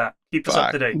 do that. Keep us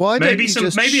up to date. Why maybe don't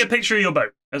you maybe a picture of your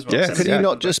boat as well. Yes, Could you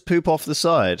not just poop off the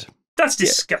side? That's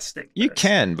disgusting. You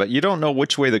can, but you don't know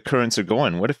which way the currents are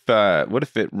going. What if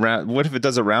it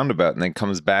does a roundabout and then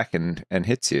comes back and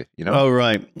hits you? You know? Oh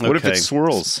right. Okay. What if it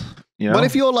swirls? You know? What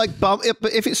if you're like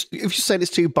if you're saying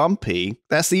it's too bumpy?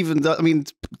 That's even. I mean,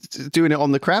 doing it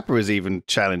on the crapper is even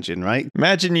challenging, right?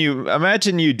 Imagine you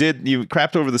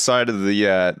crapped over the side of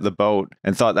the boat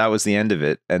and thought that was the end of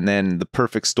it, and then the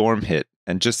perfect storm hit.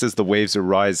 And just as the waves are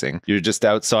rising, you're just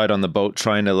outside on the boat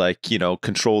trying to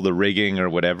control the rigging or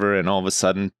whatever, and all of a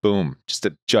sudden, boom, just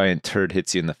a giant turd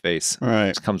hits you in the face. Right.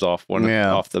 It just comes off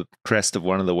off the crest of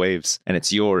one of the waves, and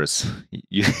it's yours.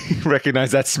 You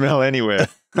recognize that smell anywhere.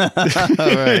 All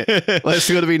right. Well, it's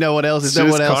going to be no one else. There's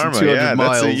no one else karma. in 200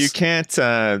 miles. You can't.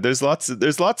 There's lots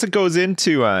that goes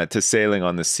into to sailing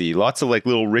on the sea. Lots of like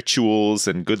little rituals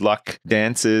and good luck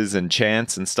dances and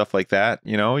chants and stuff like that.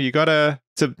 You know, you gotta.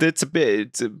 They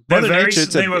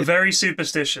were very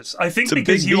superstitious. I think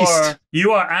because you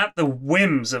are at the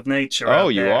whims of nature. Oh,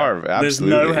 you are. Absolutely. There's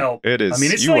no help. It is. I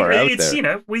mean, it's you like are out it's there. You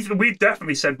know we've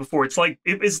definitely said before. It's like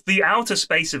it is the outer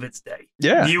space of its day.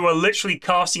 Yeah. You are literally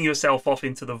casting yourself off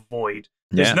into the void.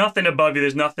 There's nothing above you.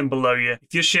 There's nothing below you.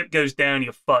 If your ship goes down,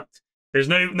 you're fucked. There's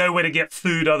nowhere to get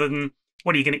food other than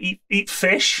what are you going to eat? Eat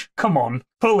fish? Come on,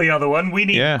 pull the other one. We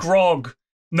need grog.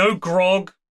 No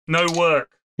grog, no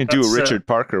work. You can do a Richard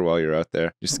Parker while you're out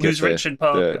there. Just get Richard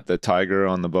Parker? The tiger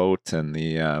on the boat and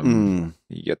the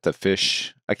you get the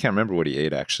fish. I can't remember what he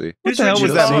ate actually. What the hell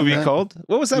was that movie called?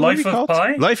 What was that movie called? Life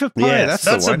of Pi? Life of Pi. Yes.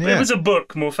 That's the one. It was a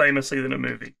book more famously than a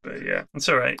movie, but yeah, it's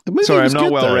all right. Sorry, I'm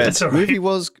not well read. The movie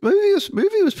was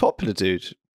popular,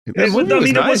 dude. It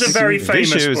was a very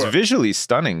famous. It was visually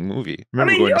stunning movie.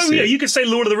 You could say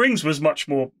Lord of the Rings was much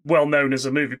more well known as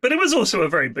a movie, but it was also a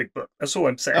very big book. That's all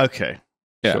I'm saying. Okay.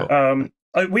 Yeah. Sure.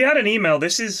 We had an email.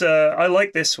 This is I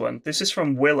like this one. This is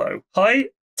from Willow. Hi,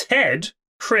 Ted,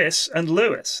 Chris, and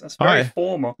Lewis. That's very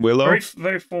formal. Willow. Very,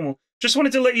 very formal. Just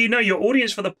wanted to let you know your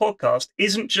audience for the podcast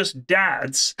isn't just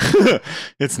dads.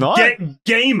 It's not.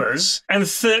 Gamers and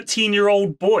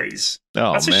 13-year-old boys.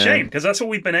 Oh, that's a shame because that's what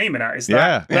we've been aiming at.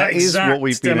 That is what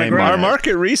we've been aiming at. Our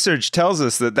market research tells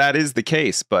us that is the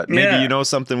case, but maybe you know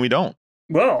something we don't.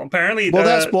 Well, apparently...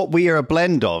 that's what we are a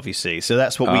blend of, you see. So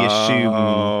that's what we assume.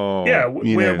 Yeah,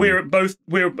 we're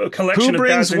a collection of dads and gamers. Who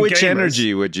brings which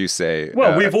energy, would you say?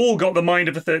 Well, we've all got the mind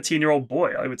of a 13-year-old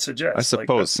boy, I would suggest. I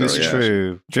suppose so, It's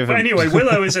true. But anyway,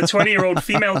 Willow is a 20-year-old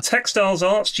female textiles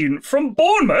art student from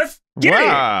Bournemouth.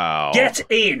 Get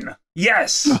in.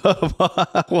 Yes.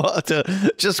 What?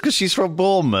 Just because she's from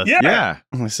Bournemouth? Yeah.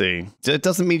 I see. It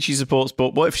doesn't mean she supports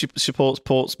Bournemouth. What if she supports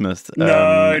Portsmouth? No.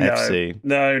 FC?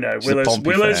 No.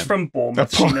 Willow's from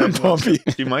Bournemouth.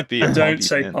 She might be. Don't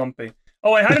say Pompey.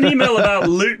 Oh, I had an email about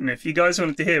Luton. If you guys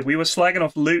wanted to hear, we were slagging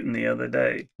off Luton the other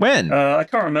day. When? I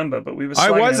can't remember, but we were.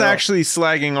 I was actually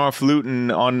slagging off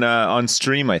Luton on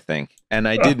stream, I think. And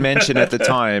I did mention at the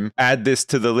time, add this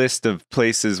to the list of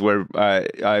places where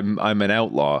I'm an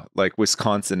outlaw, like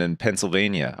Wisconsin and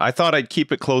Pennsylvania. I thought I'd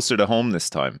keep it closer to home this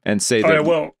time and say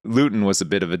that Luton was a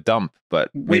bit of a dump, but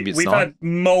maybe it's not. We've had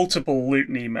multiple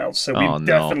Luton emails, so we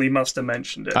definitely must have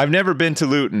mentioned it. I've never been to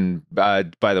Luton, by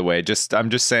the way. I'm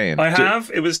just saying. I have.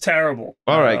 It was terrible.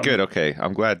 All right, good. Okay,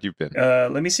 I'm glad you've been.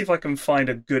 Let me see if I can find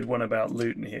a good one about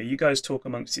Luton here. You guys talk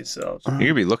amongst yourselves. You're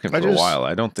gonna be looking for a while.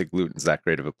 I don't think Luton's that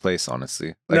great of a place, honestly.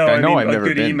 No, I know I've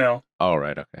never been. Email. Oh,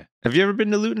 right, okay. Have you ever been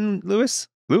to Luton, Lewis?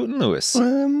 Lewis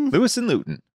and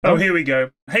Luton. Oh, here we go.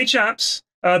 Hey, chaps.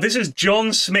 This is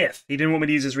John Smith. He didn't want me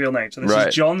to use his real name, so this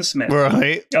is John Smith.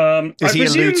 Right. Is he a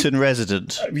Luton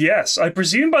resident? Yes. I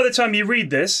presume by the time you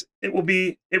read this, it will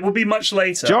be much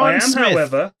later. John Smith.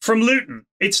 However, from Luton.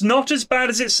 It's not as bad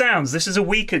as it sounds. This is a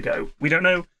week ago. We don't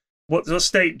know what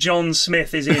state John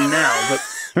Smith is in now, but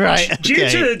due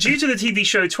to the TV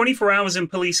show 24 Hours in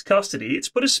Police Custody, it's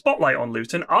put a spotlight on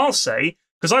Luton, I'll say,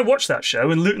 because I watched that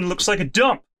show and Luton looks like a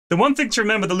dump. The one thing to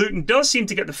remember, the Luton does seem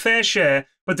to get the fair share,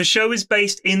 but the show is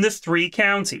based in the 3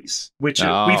 counties, which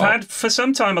we've had for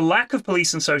some time a lack of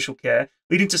police and social care,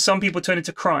 leading to some people turning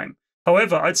to crime.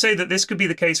 However, I'd say that this could be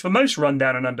the case for most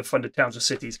rundown and underfunded towns or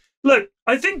cities. Look,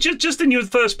 I think just in your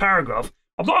first paragraph,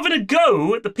 I'm not having a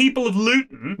go at the people of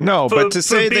Luton. No, but to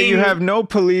say that you have no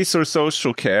police or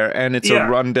social care and it's a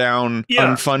rundown,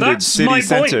 unfunded city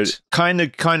centre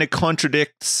kind of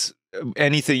contradicts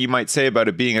anything you might say about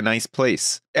it being a nice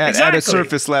place at a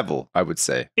surface level, I would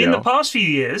say. In the past few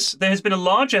years, there has been a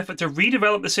large effort to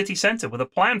redevelop the city centre with a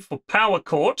plan for Power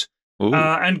Court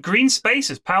and green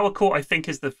spaces. Power Court, I think,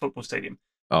 is the football stadium.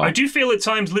 I do feel at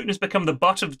times Luton has become the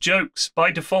butt of jokes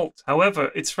by default.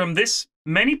 However, it's from this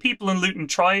many people in Luton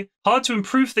try hard to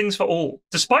improve things for all,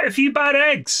 despite a few bad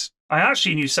eggs. I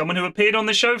actually knew someone who appeared on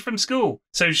the show from school,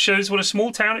 so it shows what a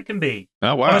small town it can be.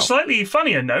 Oh, wow. On a slightly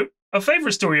funnier note, a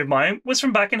favourite story of mine was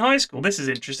from back in high school. This is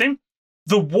interesting.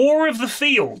 The War of the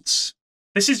Fields.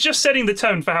 This is just setting the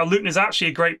tone for how Luton is actually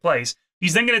a great place.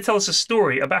 He's then going to tell us a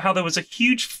story about how there was a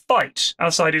huge fight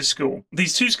outside his school.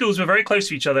 These two schools were very close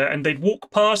to each other, and they'd walk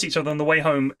past each other on the way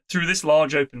home through this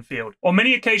large open field. On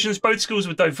many occasions, both schools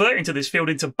would divert into this field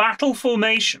into battle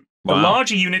formation. The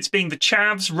larger units being the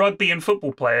chavs, rugby and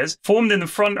football players, formed in the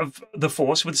front of the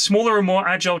force with smaller and more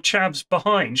agile chavs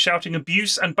behind, shouting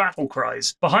abuse and battle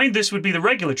cries. Behind this would be the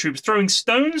regular troops throwing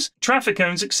stones, traffic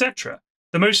cones, etc.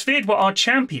 The most feared were our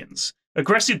champions,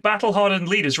 aggressive, battle-hardened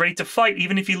leaders ready to fight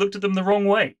even if you looked at them the wrong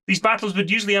way. These battles would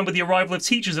usually end with the arrival of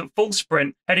teachers at full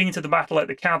sprint, heading into the battle like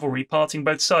the cavalry, parting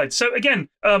both sides. So again,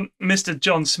 Mr.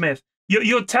 John Smith,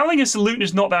 you're telling us the Luton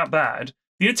is not that bad.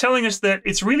 You're telling us that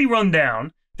it's really run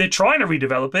down, they're trying to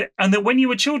redevelop it, and that when you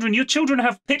were children, your children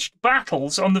have pitched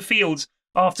battles on the fields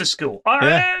after school.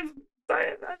 I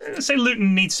say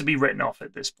Luton needs to be written off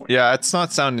at this point. Yeah, it's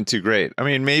not sounding too great. I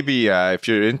mean, maybe if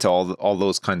you're into all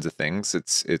those kinds of things,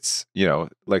 it's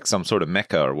like some sort of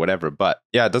mecca or whatever. But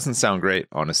yeah, it doesn't sound great,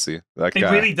 honestly. Like it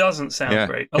really doesn't sound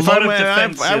great.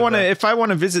 If I want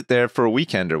to visit there for a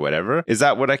weekend or whatever, is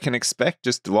that what I can expect?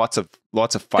 Just lots of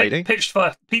fighting, pitched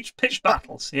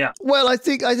battles. Yeah. Well, I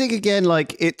think again,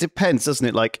 like it depends, doesn't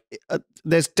it? Like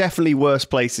there's definitely worse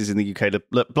places in the UK.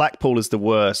 Blackpool is the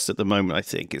worst at the moment. I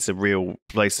think it's a real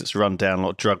place that's run down, a lot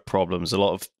of drug problems, a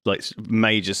lot of like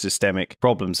major systemic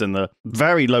problems, and the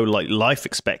very low like life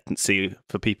expectancy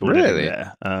for people living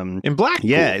there. In Blackpool,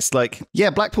 it's like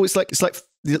Blackpool.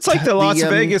 It's like the Las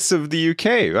Vegas of the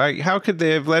UK. Right? How could they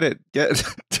have let it get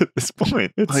to this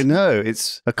point? I know.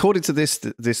 It's according to this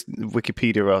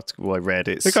Wikipedia article I read.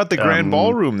 They got the Grand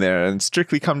Ballroom there, and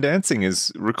Strictly Come Dancing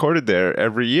is recorded there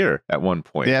every year at one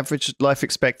point. The average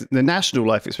the national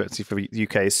life expectancy for the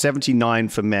UK is 79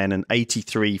 for men and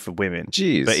 83 for women.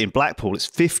 Jeez. But in Blackpool, it's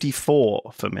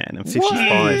 54 for men and 55 for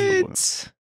women.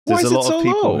 There's a lot of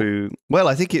people low? who. Well,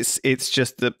 I think it's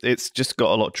just that it's just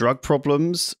got a lot of drug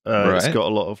problems. It's got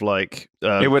a lot of like.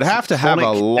 It would have to have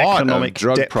a lot of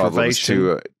drug deprivation.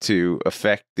 problems to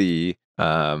affect the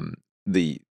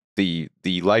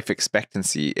life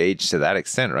expectancy age to that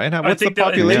extent, right? What's the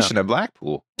population of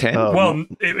Blackpool? 10.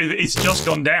 It's just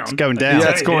gone down. It's going down.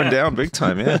 Yeah, it's going down big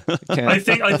time. Yeah, I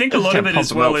think a lot of it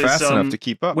as well is fast enough to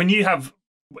keep up. When you have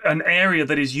an area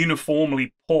that is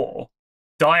uniformly poor.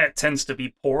 Diet tends to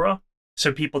be poorer,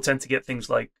 so people tend to get things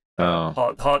like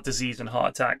heart disease and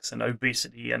heart attacks and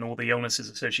obesity and all the illnesses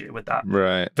associated with that.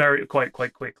 Right. Quite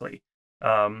quickly.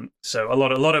 So a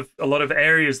lot of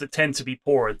areas that tend to be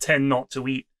poorer tend not to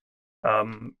eat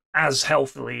as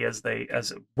healthily as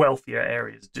wealthier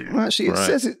areas do. Well, actually,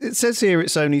 it says here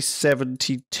it's only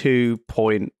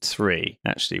 72.3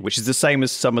 actually, which is the same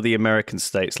as some of the American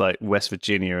states like West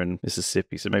Virginia and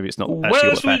Mississippi. So maybe it's not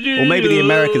actually bad. Or maybe the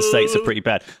American states are pretty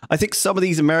bad. I think some of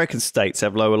these American states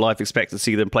have lower life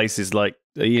expectancy than places like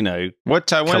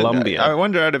Colombia. I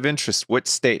wonder, out of interest, what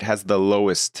state has the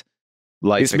lowest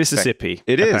life expectancy? It's Mississippi.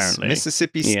 It is apparently.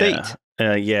 Mississippi State.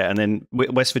 And then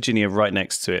West Virginia right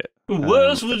next to it.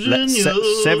 West Virginia.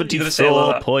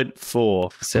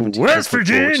 74.4. West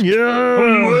Virginia.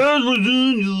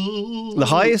 The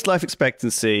highest life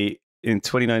expectancy in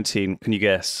 2019. Can you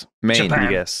guess? Maine. Japan. Can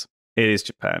you guess? It is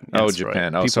Japan. That's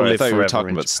Japan. Right. Oh, sorry. I thought you were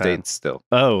talking about states still.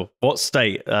 Oh, what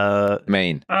state?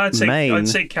 Maine. I'd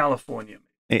say California.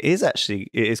 It is actually.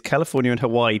 It is California and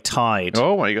Hawaii tied.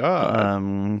 Oh my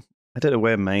god. I don't know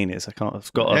where Maine is. I can't.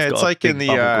 It's like in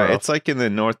the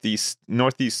northeast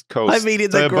coast. I mean,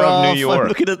 in the graph. New York. I'm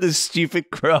looking at this stupid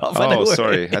graph. Oh,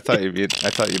 sorry. I thought you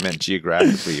meant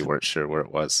geographically. You weren't sure where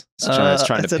it was. I was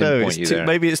trying to pinpoint you there.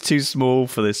 Maybe it's too small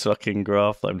for this fucking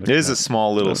graph. It is a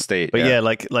small little state. But yeah,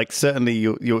 like certainly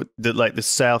the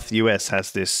South US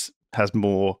has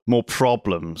more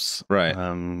problems. Right.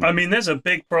 I mean, there's a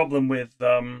big problem with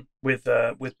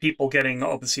people getting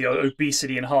obviously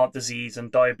obesity and heart disease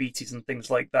and diabetes and things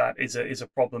like that is a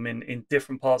problem in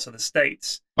different parts of the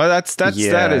states. Well,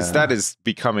 that is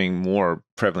becoming more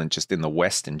prevalent just in the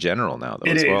West in general now,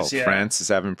 though. Yeah. France is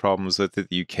having problems with it.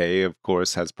 The UK, of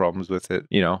course, has problems with it.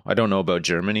 I don't know about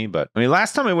Germany, but I mean,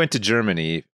 last time I went to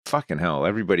Germany, fucking hell,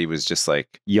 everybody was just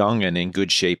like young and in good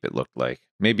shape. It looked like.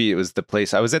 Maybe it was the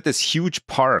place. I was at this huge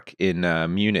park in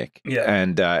Munich,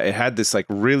 and it had this like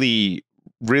really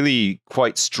really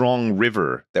quite strong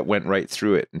river that went right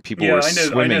through it, and people were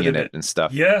swimming in it and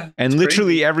stuff. Yeah, and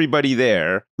literally everybody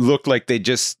there looked like they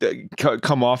just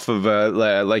come off of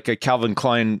like a Calvin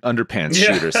Klein underpants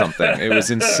shoot or something. It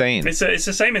was insane. It's the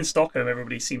same in Stockholm.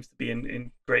 Everybody seems to be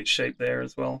in great shape there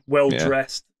as well. Well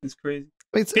dressed. It's crazy.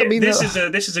 This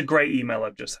is a great email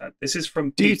I've just had. This is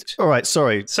from Pete. All right,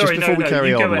 sorry. Just before we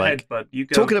carry on, go ahead, bud. You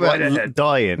go talking about ahead.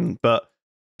 dying, but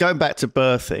going back to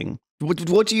birthing.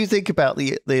 What do you think about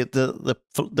the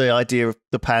idea of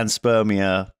the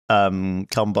panspermia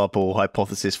cum bubble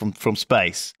hypothesis from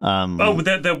space?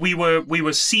 That we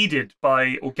were seeded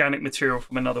by organic material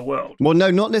from another world. Well,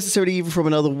 no, not necessarily even from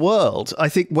another world. I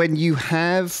think when you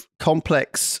have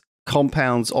complex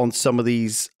compounds on some of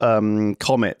these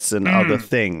comets and other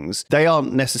things, they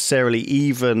aren't necessarily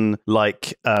even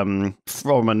like from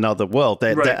another world.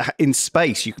 They're in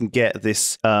space. You can get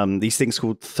this these things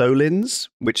called tholins,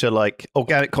 which are like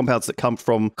organic compounds that come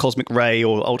from cosmic ray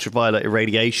or ultraviolet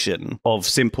irradiation of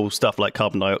simple stuff like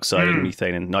carbon dioxide and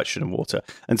methane and nitrogen and water.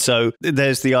 And so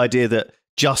there's the idea that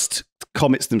just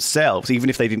comets themselves, even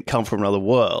if they didn't come from another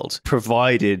world,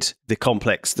 provided the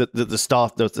complex, the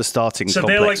starting. So complex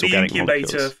they're like the incubator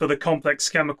molecules for the complex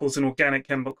chemicals and organic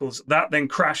chemicals that then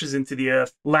crashes into the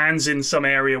Earth, lands in some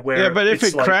area where. But if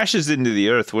it crashes into the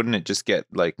Earth, wouldn't it just get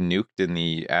like nuked in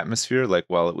the atmosphere, like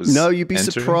while it was? No, you'd be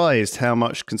entering? Surprised how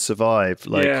much can survive.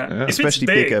 Like, especially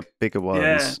bigger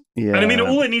ones. Yeah. And I mean,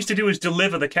 all it needs to do is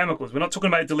deliver the chemicals. We're not talking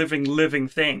about delivering living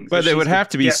things. But they would have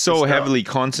to be so heavily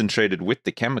concentrated with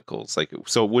the chemicals, like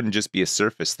so it wouldn't just be a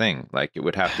surface thing. Like it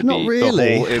would have to be. Not really.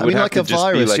 The whole, I mean, like a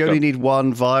virus, you only need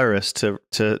one virus to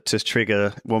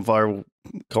trigger one viral.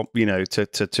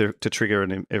 To trigger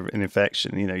an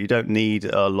infection, you don't need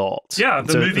a lot. Yeah,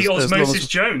 the movie Osmosis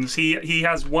Jones, he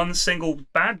has one single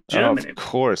bad germ in it. Of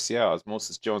course, yeah,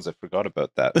 Osmosis Jones. I forgot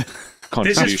about that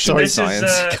contribution to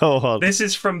science. Go on. This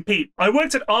is from Pete. I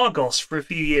worked at Argos for a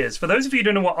few years. For those of you who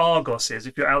don't know what Argos is,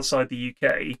 if you're outside the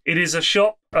UK, it is a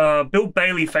shop. Bill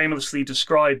Bailey famously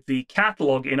described the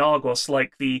catalogue in Argos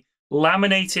like the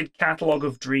laminated catalog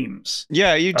of dreams.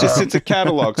 Yeah, it's a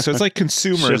catalog, so it's like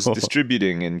consumers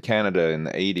distributing in Canada in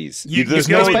the 80s. There's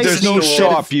no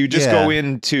shop. You just go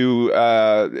into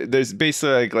there's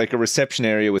basically like a reception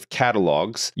area with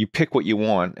catalogs. You pick what you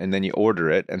want and then you order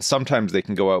it, and sometimes they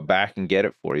can go out back and get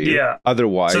it for you. Yeah.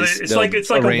 Otherwise, so it's like a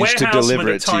warehouse to deliver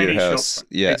with a it tiny to your house. shop.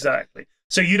 Yeah, exactly.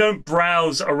 So you don't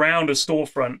browse around a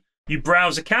storefront. You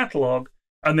browse a catalog.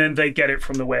 And then they get it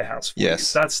from the warehouse.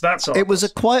 Yes, that's all. It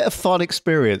was quite a fun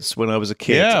experience when I was a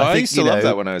kid. Yeah, I used to love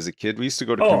that when I was a kid. We used to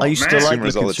go to I used to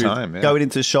like all the time. Yeah. Going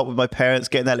into the shop with my parents,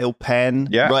 getting that little pen,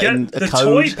 writing a code,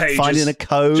 toy pages, finding a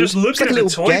code. Just looking at the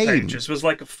toy game. pages was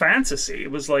like a fantasy.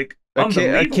 It was like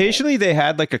unbelievable. Occasionally they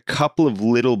had like a couple of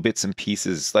little bits and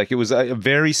pieces. Like it was a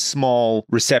very small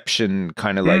reception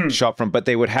kind of like shop front, but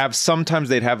sometimes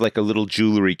they'd have like a little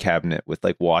jewelry cabinet with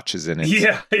like watches in it.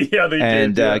 Yeah, they did.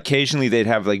 And occasionally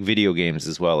they'd have like video games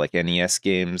as well, like NES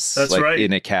games. That's right.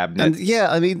 In a cabinet.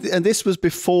 And and this was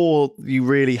before you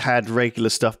really had regular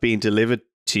stuff being delivered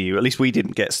to you. At least we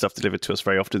didn't get stuff delivered to us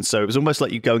very often. So it was almost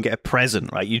like you go and get a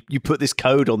present, right? You put this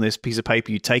code on this piece of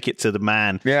paper, you take it to the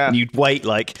man, and you'd wait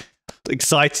like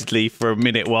excitedly for a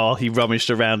minute while he rummaged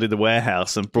around in the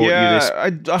warehouse and brought you this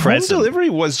present. Home delivery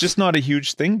was just not a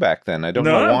huge thing back then. I don't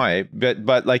know why,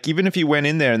 but like even if you went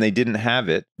in there and they didn't have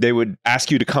it, they would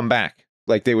ask you to come back.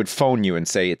 Like they would phone you and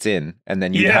say it's in, and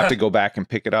then you'd have to go back and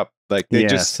pick it up. Like they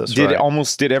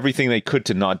almost did everything they could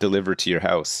to not deliver to your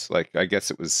house. Like I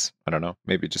guess it was, I don't know,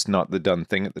 maybe just not the done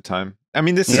thing at the time. I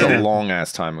mean, this is a long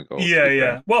ass time ago.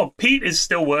 Yeah. Well, Pete is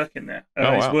still working there.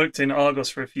 He's worked in Argos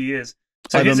for a few years.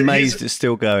 So I'm amazed it's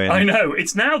still going. I know.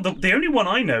 It's now the only one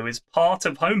I know is part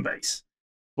of Homebase.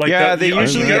 Like they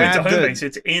usually go into Homebase,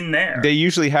 it's in there. They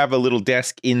usually have a little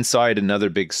desk inside another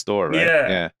big store, right?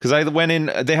 Yeah. Because I went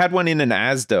in. They had one in an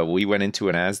Asda. We went into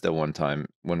an Asda one time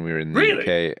when we were in the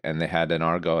UK, and they had an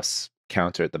Argos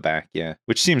counter at the back. Yeah,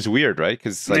 which seems weird, right?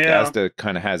 Because like Asda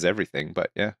kind of has everything,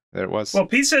 but yeah, there it was. Well,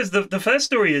 Pete says the first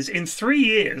story is in 3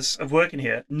 years of working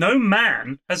here, no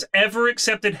man has ever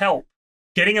accepted help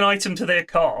getting an item to their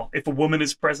car if a woman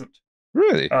is present.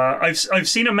 Really? I've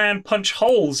seen a man punch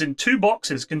holes in 2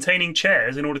 boxes containing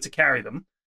chairs in order to carry them.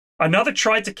 Another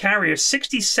tried to carry a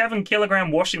 67-kilogram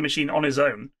washing machine on his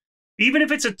own. Even if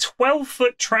it's a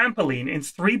 12-foot trampoline in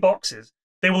 3 boxes,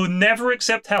 they will never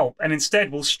accept help and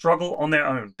instead will struggle on their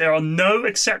own. There are no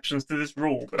exceptions to this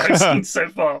rule that I've seen so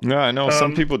far. No, I know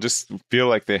some people just feel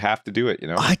like they have to do it.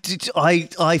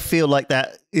 I feel like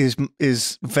that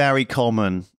is very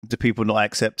common to people not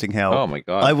accepting help. Oh my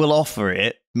god! I will offer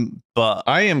it, but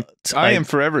I am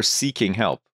forever seeking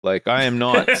help. Like, I am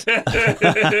not.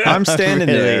 I'm standing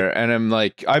there and I'm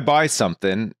like, I buy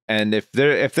something, and if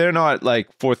they're not like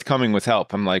forthcoming with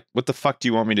help, I'm like, what the fuck do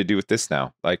you want me to do with this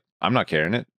now? Like, I'm not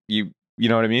carrying it. You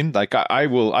know what I mean? Like, I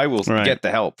will get the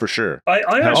help for sure.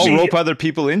 I'll rope other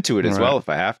people into it as well if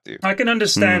I have to. I can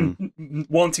understand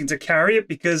wanting to carry it,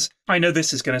 because I know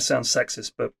this is going to sound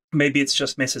sexist, but maybe it's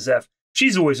just Mrs. F.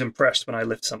 She's always impressed when I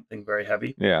lift something very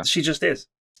heavy. Yeah, she just is.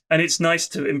 And it's nice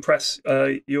to impress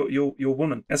your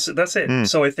woman. That's it.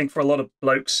 So I think for a lot of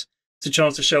blokes, it's a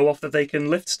chance to show off that they can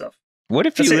lift stuff. What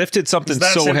if you lifted something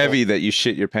so heavy that you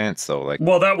shit your pants, though? Like,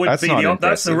 well, that would be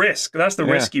that's the risk. That's the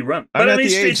risk you run. But I'm at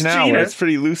the age now where it's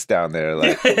pretty loose down there.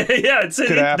 Like, yeah,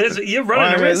 you're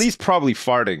running a risk. At least probably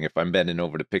farting if I'm bending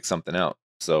over to pick something out.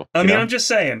 So I mean, I'm just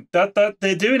saying that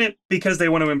they're doing it because they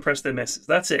want to impress their missus.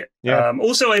 That's it. Yeah.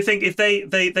 Also, I think if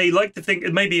they like to think,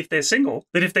 maybe if they're single,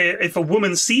 that if a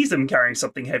woman sees them carrying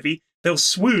something heavy, they'll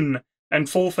swoon and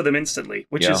fall for them instantly,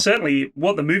 which is certainly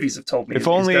what the movies have told me. If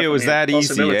only it was that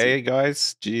easy, eh,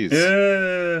 guys? Jeez.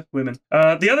 Yeah, women.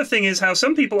 The other thing is how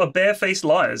some people are barefaced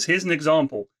liars. Here's an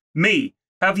example. Me.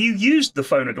 Have you used the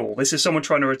phone at all? This is someone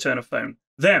trying to return a phone.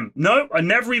 Them. No, I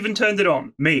never even turned it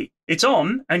on. Me. It's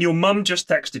on, and your mum just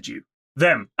texted you.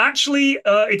 Them. Actually,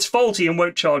 it's faulty and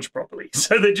won't charge properly.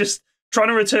 So they're just trying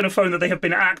to return a phone that they have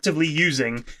been actively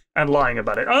using and lying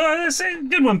about it. That's a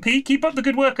good one, Pete. Keep up the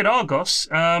good work at Argos.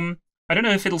 I don't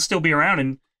know if it'll still be around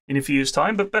in a few years'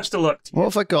 time, but best of luck to you.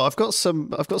 What have I got? I've got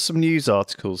some news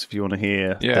articles if you want to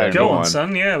hear. Yeah, go on,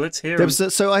 son. Yeah, let's hear them.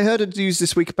 So I heard a news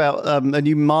this week about a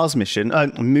new Mars mission,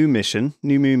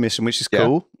 new moon mission, which is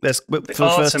cool. For the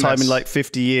first time in like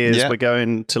 50 years, we're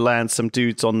going to land some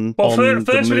dudes on. Well,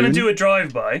 first we're going to do a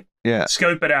drive-by. Yeah.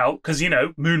 Scope it out, because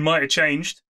moon might have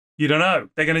changed. You don't know.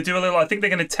 They're going to do a little. I think they're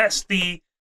going to test the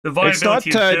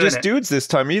viability. It's not just dudes this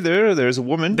time either. There's a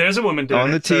woman. There's a woman doing on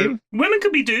the team. So women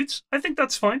could be dudes. I think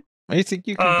that's fine. I think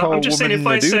you can call I'm just saying,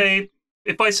 dude.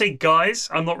 if I say guys,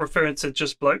 I'm not referring to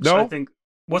just blokes. No. I think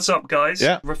 "what's up, guys"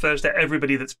 refers to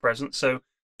everybody that's present. So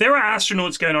there are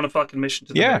astronauts going on a fucking mission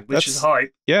to the moon, which is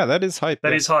hype. Yeah, that is hype.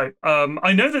 That is hype.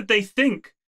 I know that they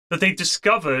think that they've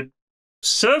discovered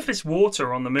surface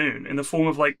water on the moon in the form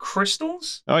of like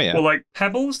crystals. Oh yeah. Or like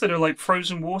pebbles that are like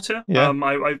frozen water. Yeah.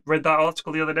 I read that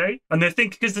article the other day, and they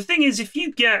think, because the thing is, if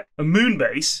you get a moon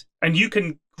base and you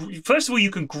can, first of all, you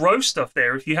can grow stuff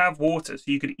there if you have water, so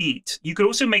you could eat. You could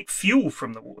also make fuel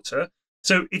from the water.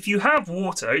 So if you have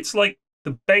water, it's like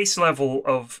the base level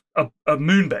of a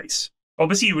moon base.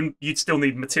 Obviously, you'd still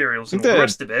need materials and all the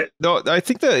rest of it. No, I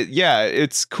think that,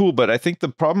 it's cool, but I think the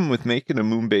problem with making a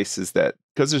moon base is that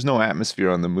because there's no atmosphere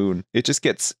on the moon, it just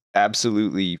gets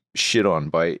absolutely shit on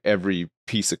by every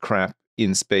piece of crap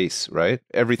in space, right?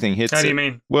 Everything hits it. How do you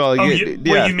mean? Well, you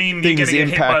mean things get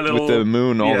impact hit by with the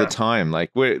moon all the time.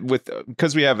 Like,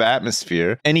 because we have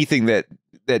atmosphere, anything that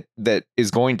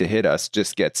is going to hit us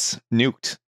just gets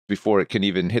nuked before it can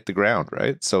even hit the ground,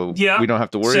 right? So we don't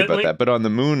have to worry about that. But on the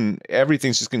moon,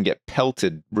 everything's just going to get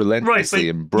pelted relentlessly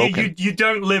and broken. You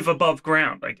don't live above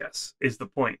ground, I guess, is the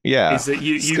point. Yeah. Is that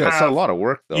it's a lot of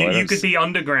work, though. You could be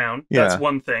underground. That's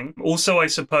one thing. Also, I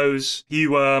suppose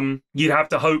you'd have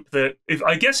to hope that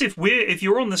if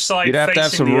you're on the side, you'd have to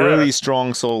have some really Earth,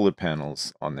 strong solar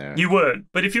panels on there. You would,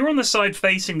 but if you're on the side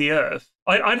facing the Earth,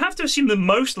 I'd have to assume that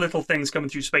most little things coming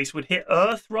through space would hit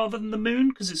Earth rather than the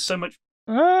moon, because it's so much.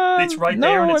 It's right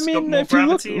there, and it's got more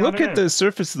gravity. Look at the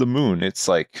surface of the moon. It's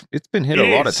like it's been hit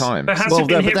a lot of times. But has it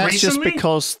been hit that's recently? just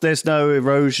because there's no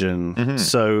erosion. Mm-hmm.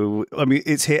 So I mean,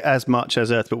 it's hit as much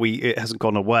as Earth, but it hasn't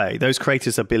gone away. Those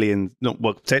craters are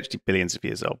potentially billions of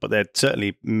years old, but they're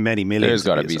certainly many millions. There's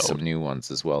got to be old. some new ones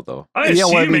as well, though.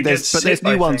 There's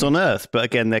new ones on Earth, but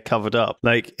again, they're covered up.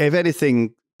 Like if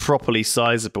anything properly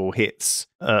sizable hits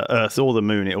Earth or the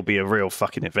moon, it'll be a real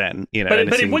fucking event,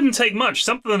 But it wouldn't take much.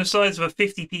 Something the size of a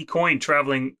 50p coin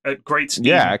traveling at great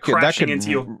speed, crashing into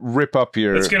your rip up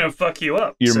your. It's gonna fuck you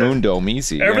up. Your moon dome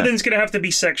easy. Everything's gonna have to be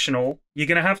sectional. You're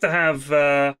gonna have to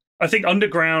have. I think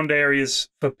underground areas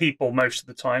for people most of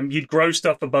the time. You'd grow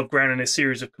stuff above ground in a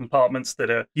series of compartments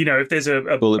that are, if there's a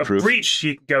breach,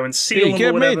 you can go and seal them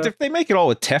or whatever. If they make it all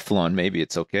with Teflon, maybe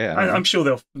it's okay. I'm sure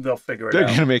they'll figure it out. They're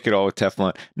going to make it all with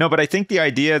Teflon. No, but I think the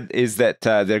idea is that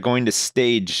they're going to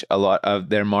stage a lot of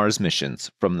their Mars missions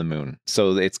from the moon.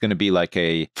 So it's going to be like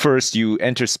first you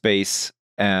enter space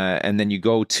and then you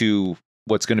go to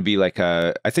what's going to be like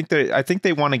I think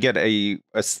they want to get a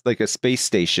space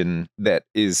station that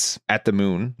is at the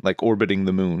moon, like orbiting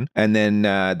the moon, and then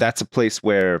that's a place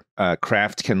where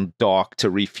craft can dock to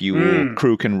refuel,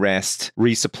 crew can rest,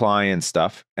 resupply and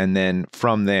stuff, and then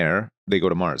from there go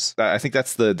to Mars. I think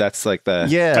that's the that's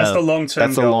the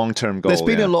long-term goal. There's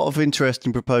been a lot of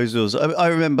interesting proposals. I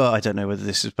remember, I don't know whether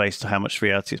this is based on how much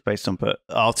reality it's based on, but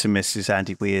Artemis is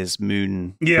Andy Weir's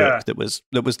moon book that was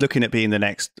looking at being the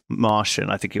next Martian.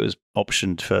 I think it was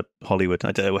optioned for Hollywood.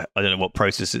 I don't know what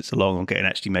process it's along on getting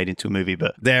actually made into a movie,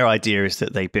 but their idea is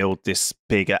that they build this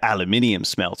big aluminium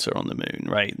smelter on the moon,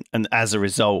 right? And as a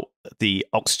result, the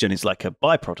oxygen is like a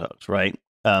byproduct, right?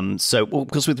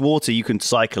 Because with water you can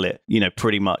cycle it,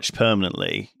 pretty much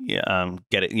permanently.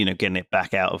 Getting it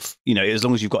back out of, as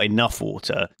long as you've got enough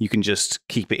water, you can just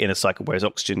keep it in a cycle. Whereas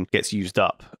oxygen gets used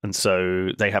up, and so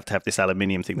they have to have this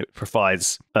aluminium thing that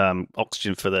provides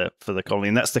oxygen for the colony.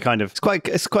 And that's the kind of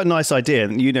it's quite a nice idea.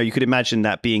 And you could imagine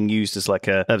that being used as like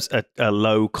a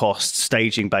low cost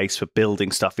staging base for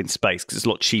building stuff in space, because it's a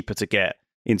lot cheaper to get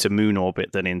into moon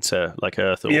orbit than into like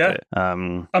Earth orbit. I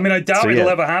mean, I doubt it'll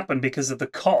ever happen because of the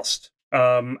cost.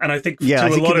 And I think I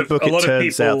think in the book it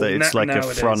turns out that it's like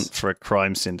nowadays a front for a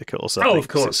crime syndicate or something. Oh, of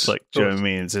course. It's like, do you know what I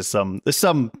mean? There's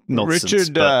some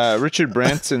nonsense. Richard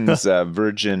Branson's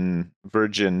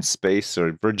Virgin Space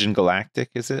or Virgin Galactic,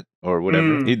 is it, or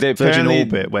whatever? Virgin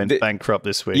Orbit went bankrupt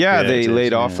this week. Yeah, they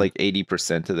laid off like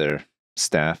 80% of their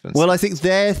staff. I think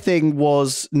their thing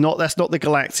was that's not the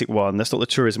galactic one, that's not the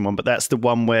tourism one, but that's the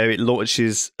one where it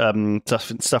launches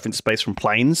stuff into space from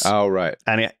planes. Oh, right.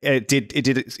 And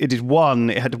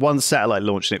it had one satellite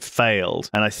launch and it failed,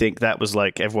 and I think that was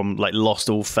like everyone like lost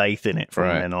all faith in it from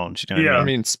then on. Do you know what I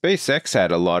mean? SpaceX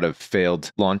had a lot of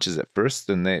failed launches at first,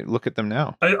 and they look at them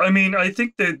now. I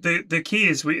think the key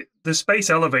is the space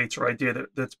elevator idea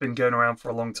that's been going around for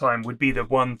a long time would be the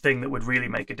one thing that would really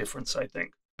make a difference, I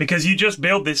think. Because you just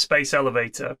build this space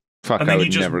elevator. And then I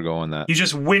would never go on that. You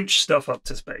just winch stuff up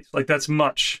to space. Like, that's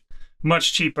much,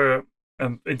 much cheaper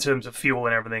in terms of fuel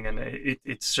and everything. And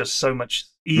it's just so much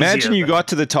easier. Imagine you got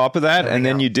to the top of that and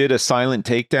then you did a silent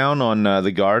takedown on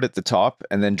the guard at the top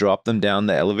and then dropped them down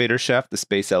the elevator shaft, the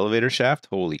space elevator shaft.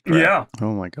 Holy crap. Yeah.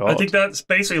 Oh, my God. I think that's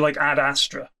basically like Ad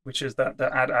Astra, which is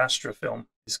the Ad Astra film.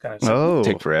 Kind of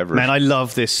take forever. Man, I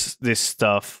love this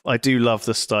stuff. I do love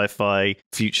the sci-fi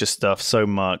future stuff so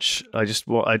much. I just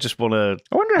want to.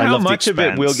 I wonder how much of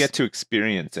it we'll get to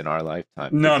experience in our lifetime.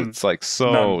 None. It's like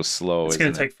slow. It's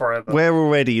going to take forever. We're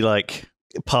already like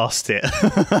past it,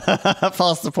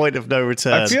 past the point of no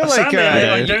return. I feel like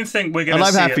I don't think we're going to.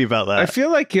 And I'm happy about that. I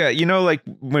feel like like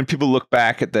when people look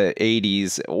back at the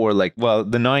 80s or the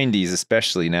 90s,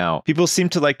 especially now, people seem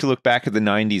to like to look back at the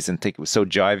 90s and think it was so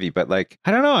jivey. But like,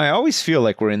 I don't know. I always feel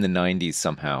like we're in the 90s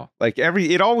somehow. Like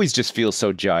it always just feels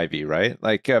so jivey, right?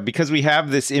 Like because we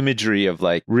have this imagery of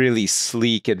like really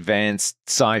sleek, advanced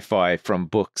sci-fi from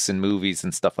books and movies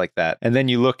and stuff like that, and then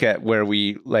you look at where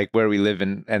we live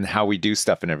and how we do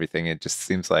stuff and everything, it just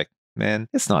seems like, man,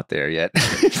 it's not there yet.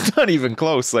 It's not even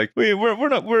close. Like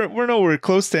we're nowhere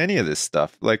close to any of this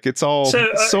stuff. Like it's all so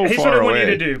here's far what I away. want you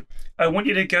to do. I want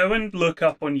you to go and look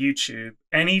up on YouTube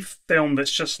any film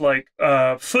that's just like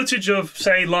footage of,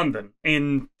 say, London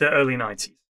in the early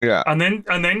 90s. Yeah. And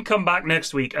then come back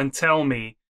next week and tell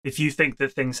me if you think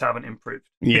that things haven't improved.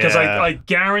 Because I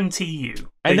guarantee you.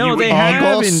 I know they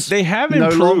have no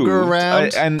improved. longer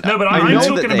around. But I'm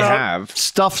talking that they about have.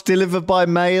 Stuff delivered by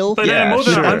mail. But more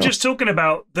than that, I'm just talking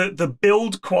about the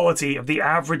build quality of the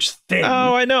average thing.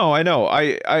 Oh, I know.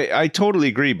 I totally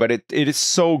agree, but it is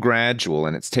so gradual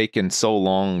and it's taken so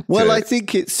long I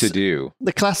think it's to do.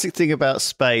 The classic thing about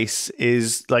space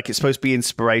is like it's supposed to be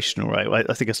inspirational, right?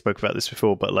 I think I spoke about this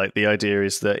before, but like the idea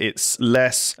is that it's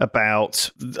less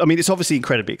about, I mean, it's obviously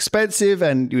incredibly expensive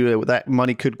and that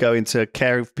money could go into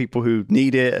caring for people who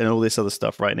need it and all this other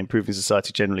stuff, right? And improving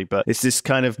society generally. But it's this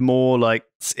kind of more like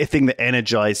a thing that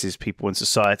energizes people in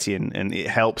society and it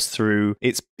helps through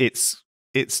its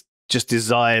just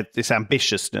desire, this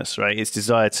ambitiousness, right? It's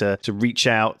desire to reach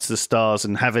out to the stars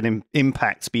and have an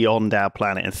impact beyond our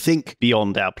planet and think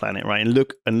beyond our planet, right?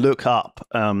 And look up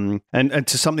and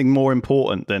to something more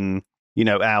important than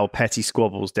our petty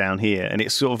squabbles down here. And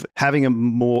it's sort of having a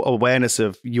more awareness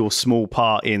of your small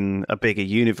part in a bigger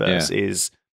universe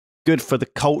is good for the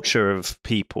culture of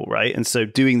people, right? And so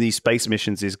doing these space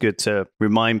missions is good to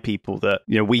remind people that,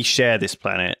 we share this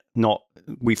planet, not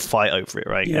we fight over it,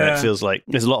 right? Yeah. And it feels like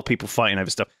there's a lot of people fighting over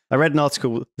stuff. I read an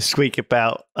article this week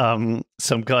about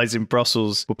some guys in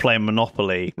Brussels were playing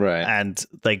Monopoly, right? And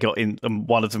they got in, and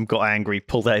one of them got angry,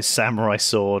 pulled out his samurai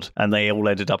sword, and they all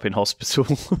ended up in hospital.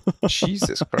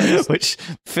 Jesus Christ! Which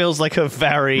feels like a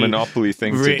very Monopoly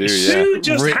thing to do. Yeah, who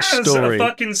just rich has story. A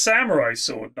fucking samurai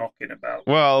sword knocking about?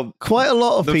 Well, quite a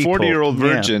lot of the people. 40-year-old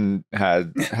virgin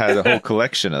had a whole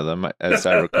collection of them, as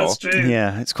I recall. That's true.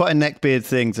 Yeah, it's quite a neckbeard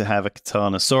thing to have a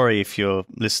katana. Sorry if you're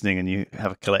listening and you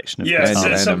have a collection of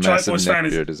katanas. Some Triforce fan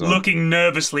is looking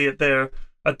nervously at their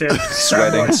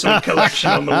sweating sword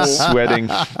collection on the wall. Sweating,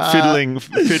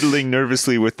 fiddling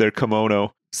nervously with their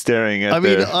kimono, staring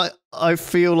at I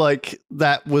feel like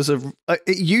that was it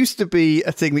used to be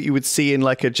a thing that you would see in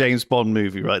like a James Bond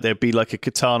movie, right? There'd be like a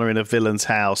katana in a villain's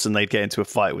house and they'd get into a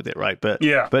fight with it, right? But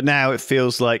now it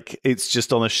feels like it's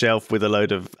just on a shelf with a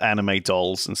load of anime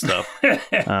dolls and stuff.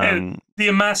 The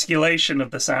emasculation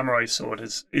of the samurai sword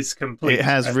is complete. It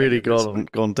has really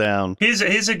gone down. Here's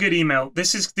a good email.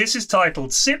 This is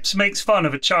titled "Sips makes fun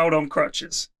of a child on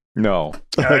crutches." No.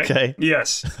 Right? Okay.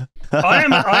 Yes. I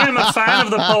am a fan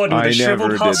of the pod with a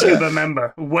shriveled husk of a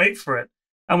member. Wait for it.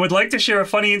 And would like to share a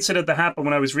funny incident that happened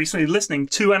when I was recently listening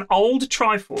to an old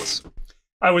Triforce.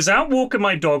 I was out walking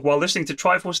my dog while listening to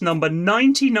Triforce number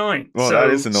 99. Well,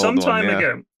 that is an old some time one,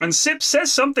 ago. And Sip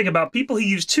says something about people who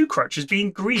use 2 crutches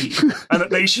being greedy and that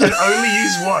they should only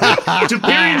use one. To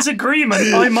Perion's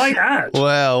agreement, I might add.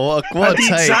 Wow, what At the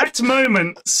exact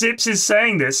moment Sips is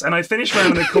saying this, and I finish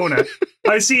round the corner,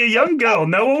 I see a young girl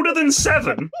no older than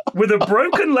 7 with a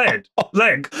broken leg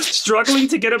struggling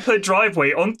to get up her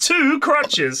driveway on 2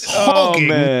 crutches.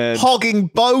 Hogging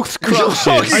both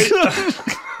crutches.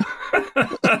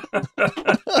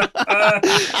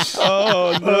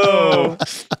 Oh no!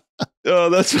 Oh,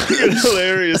 that's fucking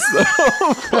hilarious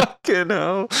though. Fucking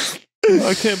hell!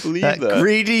 I can't believe that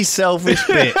greedy, selfish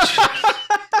bitch.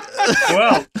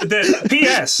 Well,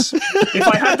 P.S. If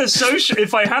I had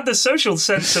the social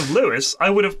sense of Lewis, I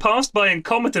would have passed by and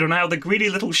commented on how the greedy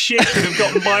little shit could have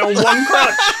gotten by on 1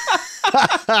 crutch.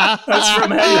 That's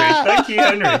from Henry. Thank you,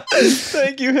 Henry.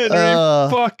 Thank you, Henry.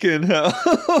 Fucking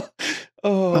hell.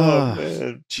 Oh,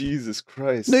 man. Jesus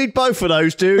Christ. Need both of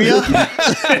those, do you?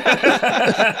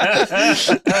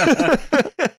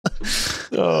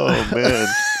 Oh, man.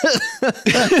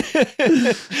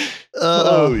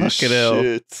 Holy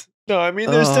shit. No, I mean,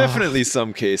 there's definitely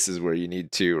some cases where you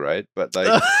need 2, right? But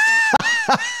like...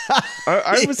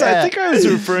 I think I was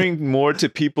referring more to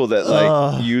people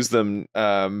that use them.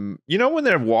 You know, when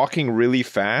they're walking really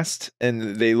fast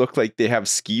and they look like they have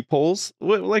ski poles.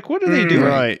 What are they doing?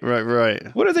 Right.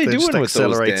 What are they doing with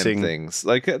those damn things?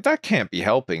 Like that can't be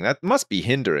helping. That must be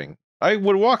hindering. I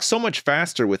would walk so much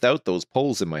faster without those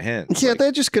poles in my hands. Yeah,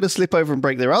 they're just going to slip over and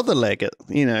break their other leg.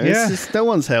 It's just, no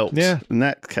one's helped in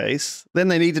that case. Then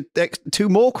they need 2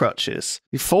 more crutches.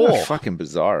 4. That's fucking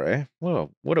bizarre, eh?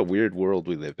 Well, what a weird world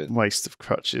we live in. Waste of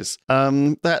crutches.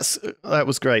 That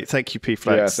was great. Thank you,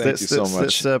 P-Flax. Yeah, thank you so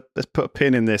much. Let's put a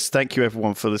pin in this. Thank you,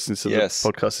 everyone, for listening to the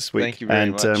podcast this week. Thank you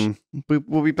very much.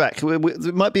 We'll be back.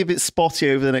 It might be a bit spotty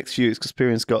over the next few weeks because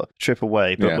Perion's got a trip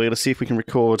away, but we're going to see if we can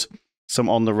record some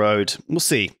on the road. We'll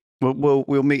see. We'll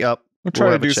meet up. We'll try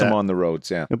to do some on the roads.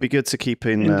 Yeah, it'll be good to keep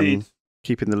in the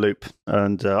loop.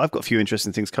 And I've got a few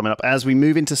interesting things coming up as we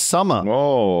move into summer.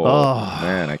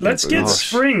 Man! Let's get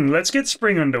spring. Let's get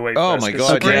spring underway. Oh my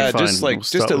god! Yeah, just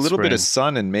a little bit of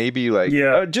sun and maybe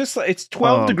it's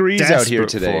 12 degrees out here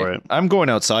today. I'm going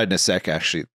outside in a sec.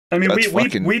 Actually. I mean,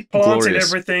 we planted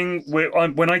everything.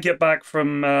 When I get back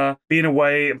from being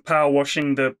away and power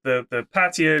washing the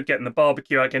patio, getting the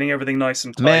barbecue out, getting everything nice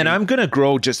and tidy. Man, I'm going to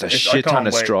grow just a shit ton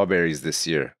of strawberries this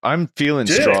year. I'm feeling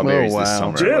strawberries this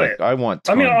summer. I want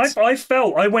tons. I mean,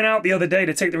 I went out the other day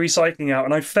to take the recycling out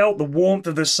and I felt the warmth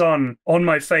of the sun on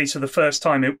my face for the first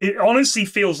time. It honestly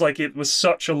feels like it was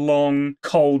such a long,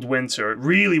 cold winter. It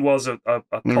really was a cold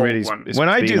one. When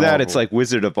I do that, it's like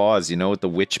Wizard of Oz, with the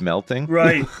witch melting.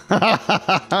 Right.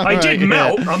 I did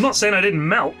melt. I'm not saying I didn't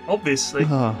melt, obviously.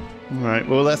 All right.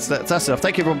 Well, that's enough.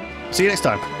 Thank you, everyone. See you next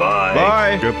time. Bye.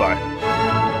 Bye. Goodbye.